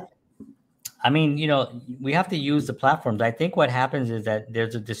big thing. Yeah. I mean, we have to use the platforms. I think what happens is that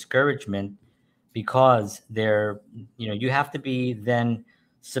there's a discouragement because you have to be then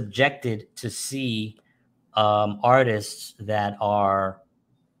subjected to see artists that are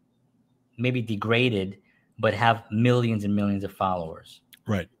maybe degraded but have millions and millions of followers.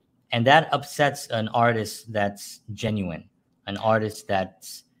 Right. And that upsets an artist that's genuine, an artist that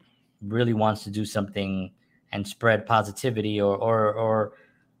really wants to do something and spread positivity, or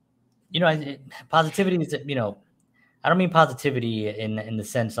positivity is, I don't mean positivity in the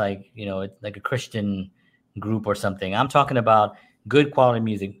sense like, it's like a Christian group or something. I'm talking about good quality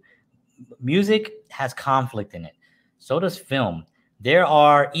music. Music has conflict in it. So does film. There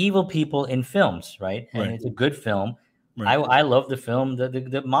are evil people in films, right? And Right. it's a good film. I, Right. I love the film,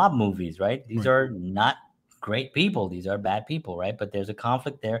 the mob movies, right? These Right. are not great people. These are bad people, right? But there's a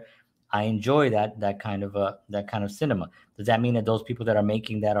conflict there. I enjoy that kind of cinema. Does that mean that those people that are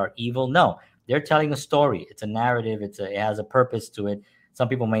making that are evil? No, they're telling a story. It's a narrative. It has a purpose to it. Some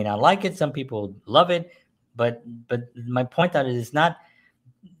people may not like it. Some people love it. But my point on it is not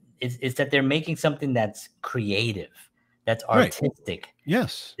is that they're making something that's creative, that's Right. artistic,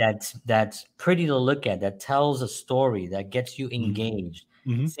 Yes. that's pretty to look at, that tells a story, that gets you Mhm. engaged.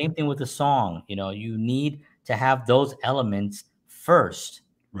 Mhm. Same thing with the song. You need to have those elements first.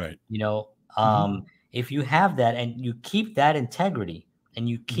 Right. You know, Mhm. if you have that and you keep that integrity and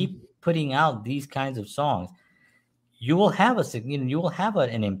you Mhm. keep putting out these kinds of songs, you will have you will have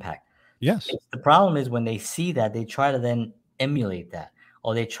an impact. Yes. The problem is when they see that, they try to then emulate that,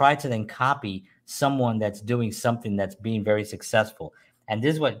 or they try to then copy someone that's doing something that's being very successful. And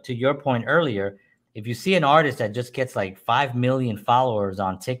this is what, to your point earlier, if you see an artist that just gets like 5 million followers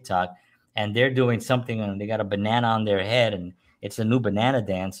on TikTok and they're doing something and they got a banana on their head and it's a new banana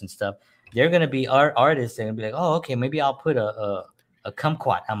dance and stuff, they're going to be artists. They're going to be like, oh, okay, maybe I'll put a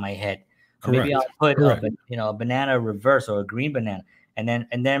kumquat on my head. Or maybe Correct. I'll put Correct. a banana reverse or a green banana. And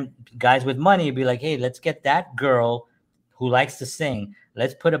then guys with money be like, hey, let's get that girl who likes to sing.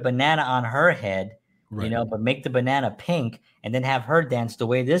 Let's put a banana on her head, Right. but make the banana pink, and then have her dance the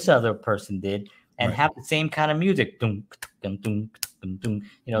way this other person did, and Right. have the same kind of music, dum, dum, dum, dum, dum,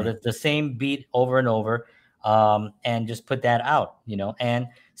 Right. the same beat over and over, and just put that out. And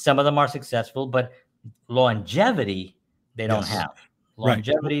some of them are successful, but longevity they don't Yes. have. Right.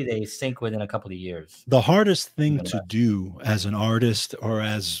 Longevity they sink within a couple of years. The hardest thing Even to less. do as an artist or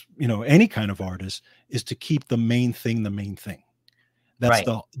as, any kind of artist is to keep the main thing the main thing. That's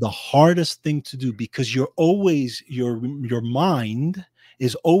Right. the hardest thing to do because you're always your mind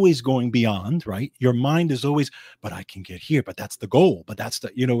is always going beyond, right? Your mind is always, but I can get here, but that's the goal, but that's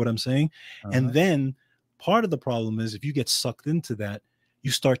the, you know what I'm saying? And Uh-huh. then part of the problem is if you get sucked into that, you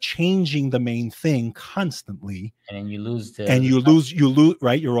start changing the main thing constantly And then you lose and you lose,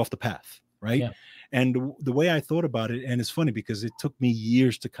 right? You're off the path, right? yeah. And the way I thought about it, and it's funny because it took me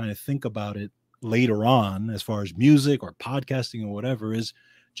years to kind of think about it later on, as far as music or podcasting or whatever, is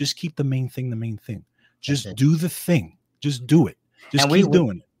just keep the main thing the main thing. That's Just it. do the thing. Just do it. Just And we, keep we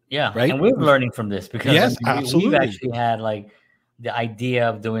doing it. yeah, Right? and we're learning from this because I Yes, mean we've absolutely. actually had like the idea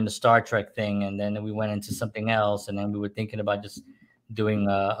of doing the Star Trek thing, and then we went into something else, and then we were thinking about just doing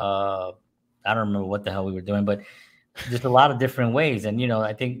I don't remember what the hell we were doing, but just a lot of different ways. And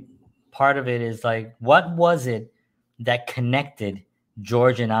I think part of it is like, what was it that connected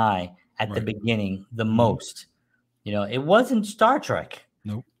George and I at the Right. beginning the Mhm. most? It wasn't Star Trek.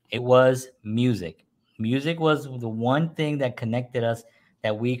 Nope. It was music. Music was the one thing that connected us,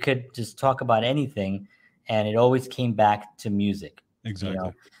 that we could just talk about anything, and it always came back to music. You Exactly.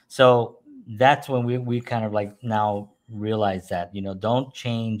 know, so that's when we kind of like now realize that don't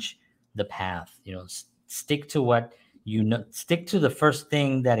change the path. Stick to what stick to the first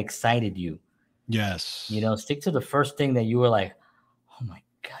thing that excited you. Yes. Stick to the first thing that you were like, oh my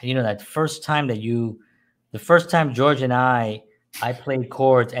god, that first time the first time George and I played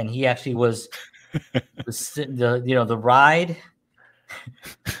chords, and he actually was the ride,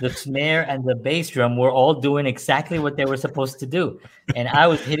 the snare, and the bass drum were all doing exactly what they were supposed to do, and I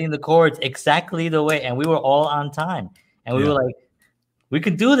was hitting the chords exactly the way, and we were all on time, and we were Yeah. like, we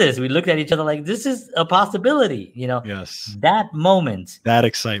could do this. We looked at each other like, this is a possibility. Yes. That moment That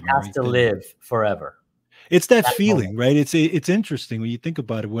excitement has right to there. live forever. It's that That moment. feeling, right? It's interesting when you think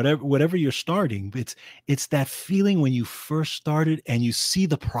about it. Whatever you're starting, it's that feeling when you first started and you see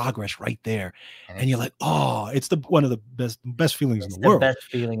the progress right there, And and you're it's like, oh, it's the one of the best feelings in it's the the world. best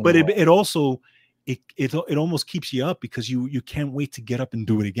feeling in the But world. it also it almost keeps you up because you can't wait to get up and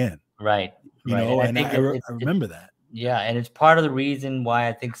do it again. Right. You Right. And know, I and think I remember that. yeah, and it's part of the reason why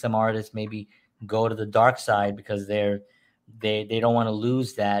I think some artists maybe go to the dark side, because they don't want to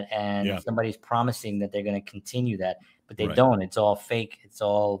lose that, and Yeah. somebody's promising that they're going to continue that, but they Right. don't. It's all fake. It's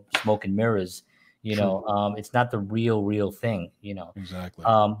all smoke and mirrors. True. It's not the real thing. Exactly.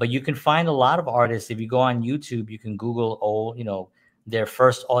 But you can find a lot of artists if you go on YouTube. You can Google their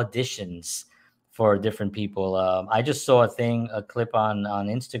first auditions for different people. I just saw a clip on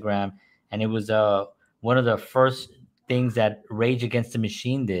Instagram, and it was one of the first things that Rage Against the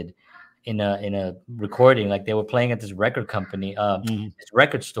Machine did in a recording. Like, they were playing at this record company, Mhm. this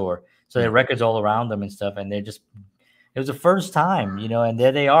record store. So there Yeah. are records all around them and stuff, and it was the first time, and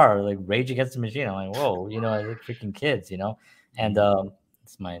there they are, like Rage Against the Machine. I'm like, whoa, like freaking kids. And Mhm.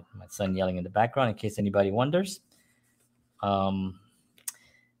 it's my son yelling in the background, in case anybody wonders. Um.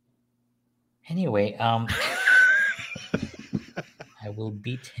 Anyway, I will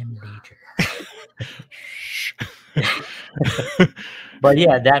beat him later. But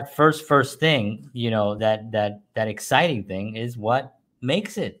yeah, that first thing, that exciting thing is what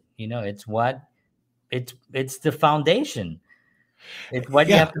makes it. It's the foundation. It's what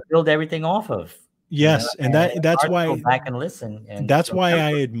you Yeah. have to build everything off of. Yes, and And it's that's hard to go why back and listen and that's why I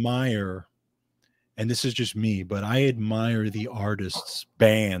remember. admire, and this is just me, but I admire the artists,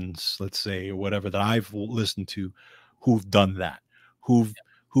 bands, let's say, or whatever, that I've listened to, who've done that, who've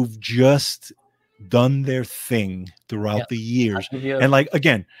who've just done their thing Yeah, throughout the I'll years. give you. And like,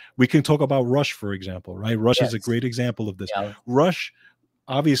 again, we can talk about Rush, for example, right? Rush is a Yes. great example of this. Yeah. Rush,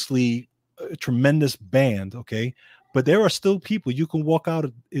 obviously, a tremendous band, okay, but there are still people, you can walk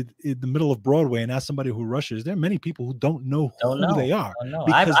out in the middle of Broadway and ask somebody who Rush is. There are many people who don't know Don't who know. they are Don't know.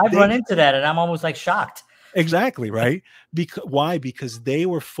 I've because I've run they into that, and I'm almost like shocked. exactly, right. Because why? Because they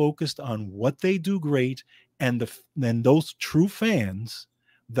were focused on what they do great, and then those true fans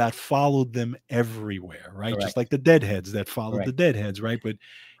that followed them everywhere, right? Just Correct. like the Deadheads that followed the Correct. Deadheads, right? But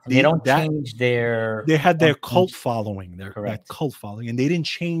And they the don't that change their. they They had their don't cult change. following, that Correct. cult following, and they didn't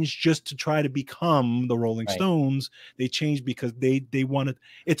change just to try to become the Rolling Right. Stones. They changed because they wanted,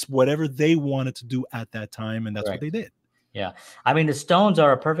 it's whatever they wanted to do at that time, and that's what Correct. they did. Yeah. I mean, the Stones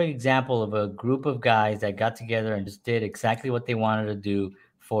are a perfect example of a group of guys that got together and just did exactly what they wanted to do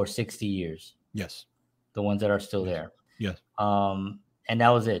for 60 years. Yes. The ones that are still Yes. there. Yes. And that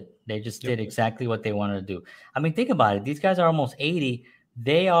was it. They just Yep. did exactly what they wanted to do. I mean, think about it. These guys are almost 80.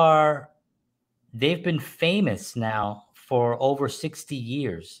 They've been famous now for over 60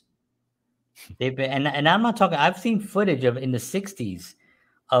 years. They've been, and I'm not talking, I've seen footage of in the 60s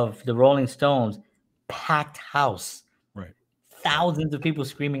of the Rolling Stones, packed house, Right. thousands of people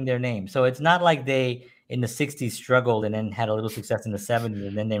screaming their name. So it's not like they in the 60s struggled and then had a little success in the 70s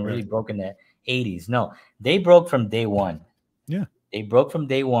and then they really Right. broke in the 80s. No, they broke from day one. Yeah. They broke from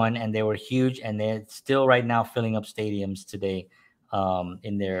day one, and they were huge, and they're still right now filling up stadiums today,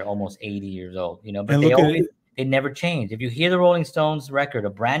 in their almost 80 years old. But And look at it. they never changed. If you hear the Rolling Stones record, a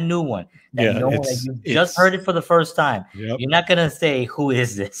brand new one, that Yeah, no one, that you just heard it for the first time, yep. you're not gonna say, "Who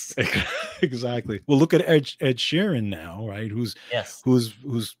is this?" Exactly. Well, look at Ed Sheeran now, right? Yes, Who's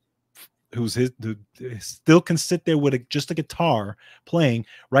who's who's still can sit there with just a guitar playing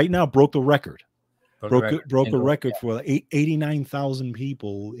right now. Broke the record. broke the record. Broke a Single, record for 89,000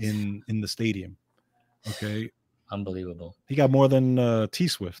 people in the stadium. Okay, unbelievable. he got more than T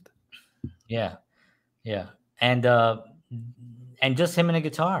Swift. Yeah, yeah, and just him and a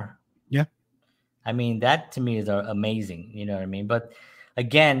guitar. Yeah, I mean, that to me is amazing. You know what I mean? But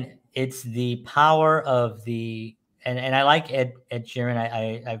again, it's the power of the and I like Ed Sheeran.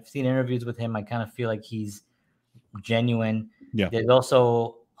 I've seen interviews with him. I kind of feel like he's genuine. yeah. There's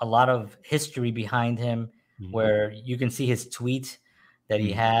also a lot of history behind him Mhm. where you can see his tweet that he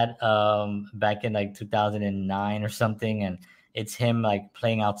Mhm. had back in like 2009 or something, and it's him like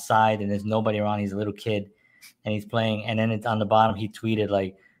playing outside and there's nobody around. He's a little kid and he's playing, and then it's on the bottom he tweeted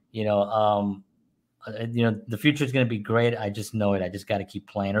like, you know, the future is going to be great. I just know it. I just got to keep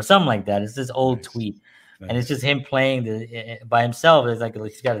playing or something like that. It's this old Nice, tweet, and it's nice. just him playing by himself. It's like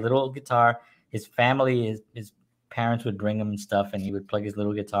he's got a little guitar. His family, his parents would bring him and stuff, and he would plug his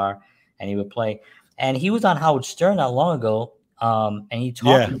little guitar and he would play. And he was on Howard Stern not long ago, and he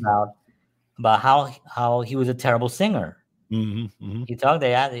talked Yeah. about how he was a terrible singer. Hmm. Hmm. He talked.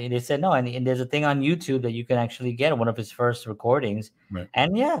 They said no, and there's a thing on YouTube that you can actually get one of his first recordings. Right.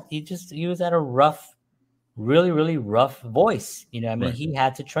 And yeah, he was at a rough, really, really rough voice. You know, I mean, Right. he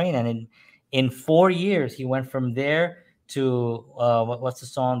had to train, and in 4 years, he went from there to what's the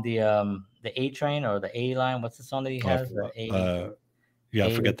song, the A Train or the A Line? What's the song that he Uh, has? The yeah, I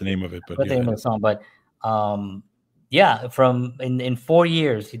A. forget the name of it, but What's the yeah, name of the song? But yeah, from in 4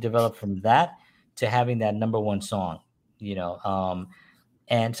 years, he developed from that to having that number one song. You know,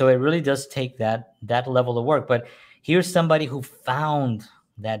 and so it really does take that level of work. But here's somebody who found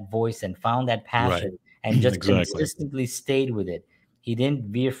that voice and found that right. passion and just Exactly. consistently stayed with it. He didn't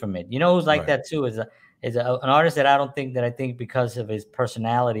veer from it. You know who's like Right. that too an artist that I think because of his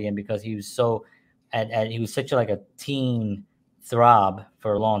personality and because he was so he was such like a teen throb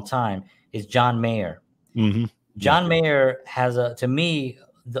for a long time is John Mayer. Hmm. Yeah. John Mayer has to me,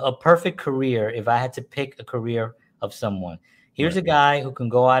 a perfect career. If I had to pick a career of someone, here's Right. a guy who can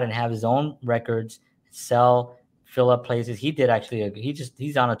go out and have his own records, sell, fill up places. He did actually.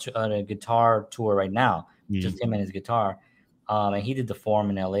 He's on a guitar tour right now, Mhm. just him and his guitar. And he did the Forum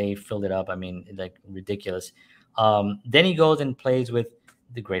in L.A., filled it up. I mean, like ridiculous. Then he goes and plays with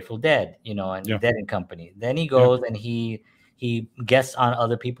the Grateful Dead, you know, and Yeah. Dead and Company. Then he Yeah. goes and he guests on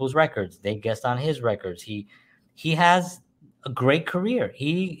other people's records. They guest on his records. He has a great career.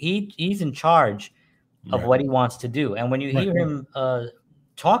 He's in charge of Right. what he wants to do. And when you Right. hear him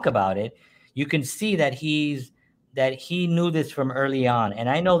talk about it, you can see that he knew this from early on. And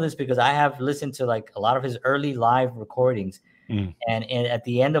I know this because I have listened to like a lot of his early live recordings. Mm. And at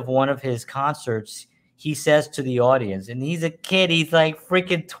the end of one of his concerts, he says to the audience, and he's a kid, he's like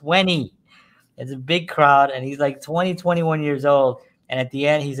freaking 20. It's a big crowd, and he's like 20, 21 years old. And at the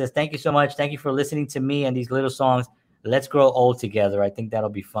end, he says, "Thank you so much. Thank you for listening to me and these little songs. Let's grow old together. I think that'll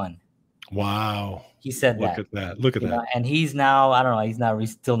be fun." Wow. He said Look that, at that. Look at you that. know, and he's now, I don't know,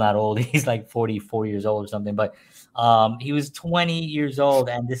 he's still not old. He's like 44 years old or something, but he was 20 years old,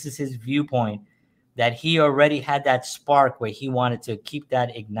 and this is his viewpoint that he already had that spark where he wanted to keep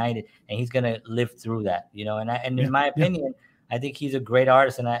that ignited, and he's going to live through that, you know, and Yeah. in my Yeah. opinion, I think he's a great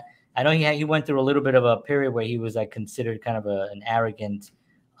artist. And I know he went through a little bit of a period where he was like considered kind of an arrogant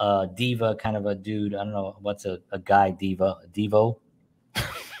diva kind of a dude. I don't know what's a guy diva, a Devo,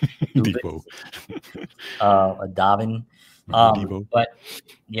 Devo. a Davin. Remember Devo? But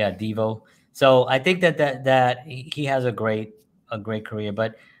yeah, Devo. So I think that he has a great career.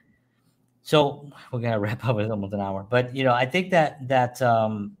 But so we're gonna wrap up with almost an hour. But you know, I think that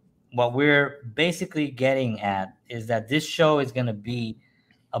what we're basically getting at is that this show is gonna be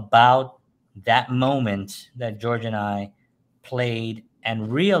about that moment that George and I played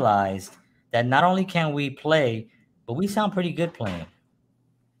and realized that not only can we play, but we sound pretty good playing.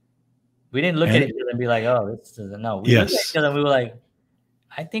 We didn't look at And each other and be like, "Oh, this doesn't." No, we looked at each yes. other and we were like,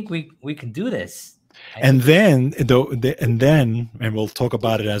 "I think we can do this." I And think then and we'll talk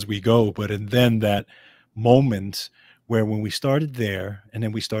about it as we go, but and then that moment where when we started there and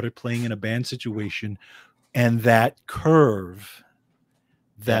then we started playing in a band situation and that curve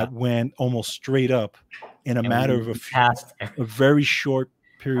yeah, that went almost straight up in a and matter we of passed. a very short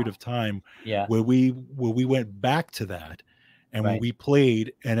period of time Yeah, where we went back to that and when right. we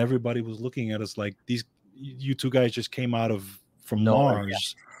played and everybody was looking at us like these you two guys just came out of from Nowhere.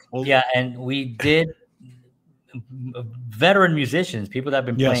 Mars. Well, Yeah, and we did veteran musicians, people that have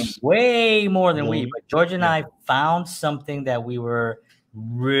been playing yes. way more than we. Well, But George and yeah. I found something that we were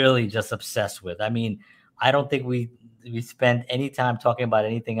really just obsessed with. I mean, I don't think we spent any time talking about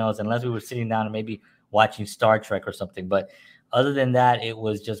anything else unless we were sitting down and maybe watching Star Trek or something. But other than that, it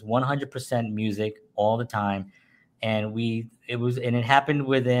was just 100% music all the time. And it happened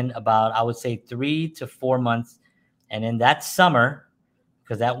within about, I would say, 3 to 4 months. And in that summer,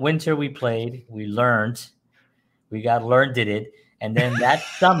 because that winter we played, we got learned did it. And then that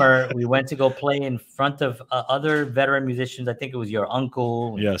summer, we went to go play in front of other veteran musicians. I think it was your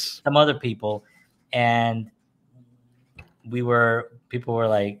uncle and Yes. some other people. And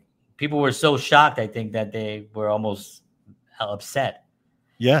people were so shocked, I think, that they were almost upset.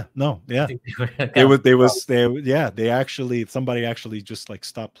 Yeah. No. I Yeah. think they were kind They of was. They pissed off. was. They. Yeah. They actually. Somebody actually just like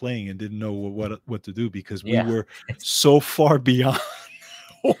stopped playing and didn't know what to do because we Yeah. were so far beyond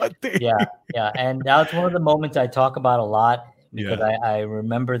what they. Yeah, yeah, and that's one of the moments I talk about a lot because Yeah. I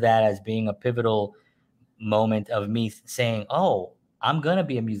remember that as being a pivotal moment of me saying, "Oh, I'm gonna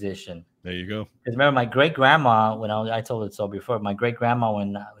be a musician." There you go. Because remember, my great grandma, I told it so before, my great grandma,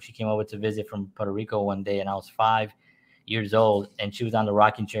 when she came over to visit from Puerto Rico one day, and I was 5 years old, and she was on the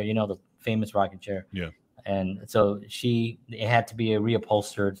rocking chair, the famous rocking chair, Yeah. and so it had to be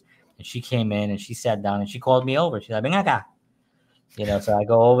reupholstered, and she came in and she sat down and she called me over. She's like, "Ven acá." So I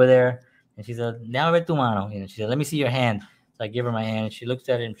go over there and she said, "Déjame ver tu mano." She said, "Let me see your hand." So I give her my hand and she looks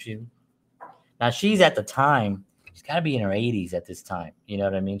at it and now she's at the time, she's got to be in her 80s at this time. You know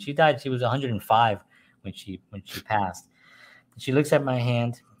what I mean? She died, she was 105 when she passed. She looks at my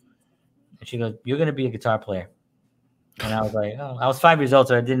hand and she goes, "You're going to be a guitar player." And I was like, "Oh," I was 5 years old,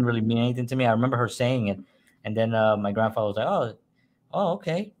 so it didn't really mean anything to me. I remember her saying it. And then my grandfather was like, "Oh,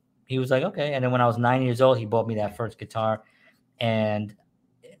 okay." He was like, "Okay." And then when I was 9 years old, he bought me that first guitar. And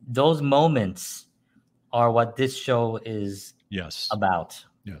those moments are what this show is Yes. about.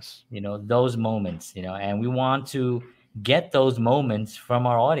 Yes. Those moments, and we want to get those moments from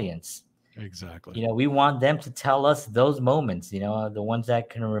our audience. Exactly. We want them to tell us those moments, the ones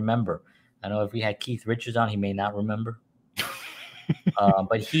that can remember. I know if we had Keith Richards on, he may not remember,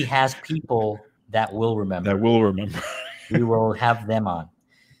 but he has people that will That remember. will remember. We will have them on.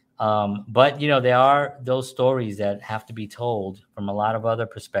 But there are those stories that have to be told from a lot of other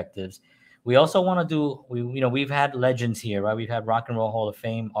perspectives. We also want to do we've had legends here, right? We've had Rock and Roll Hall of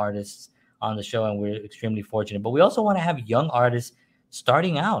Fame artists on the show, and we're extremely fortunate. But we also want to have young artists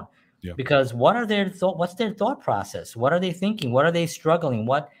starting out, Yeah. because what's their thought process? What are they thinking? What are they struggling?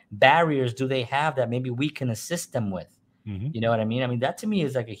 What barriers do they have that maybe we can assist them with? Mm-hmm. You know what I mean? I mean, that to me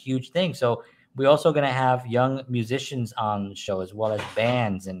is like a huge thing. So we're also going to have young musicians on the show as well as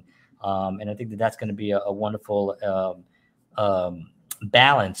bands, and I think that's going to be a wonderful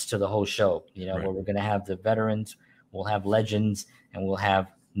balance to the whole show. Right. Where we're going to have the veterans, we'll have legends, and we'll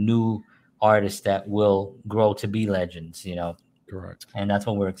have new artists that will grow to be legends. Correct. And that's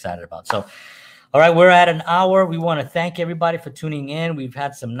what we're excited about. So, all right, we're at an hour. We want to thank everybody for tuning in. We've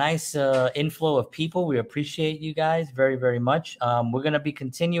had some nice inflow of people. We appreciate you guys very, very much. We're going to be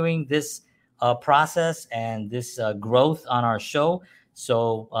continuing this process and this growth on our show.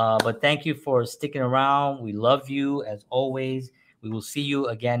 So, but thank you for sticking around. We love you as always. We will see you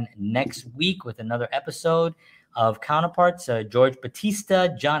again next week with another episode of Counterparts. George Batista,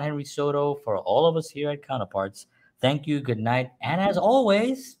 John Henry Soto, for all of us here at Counterparts. Thank you. Good night. And as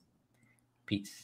always, peace.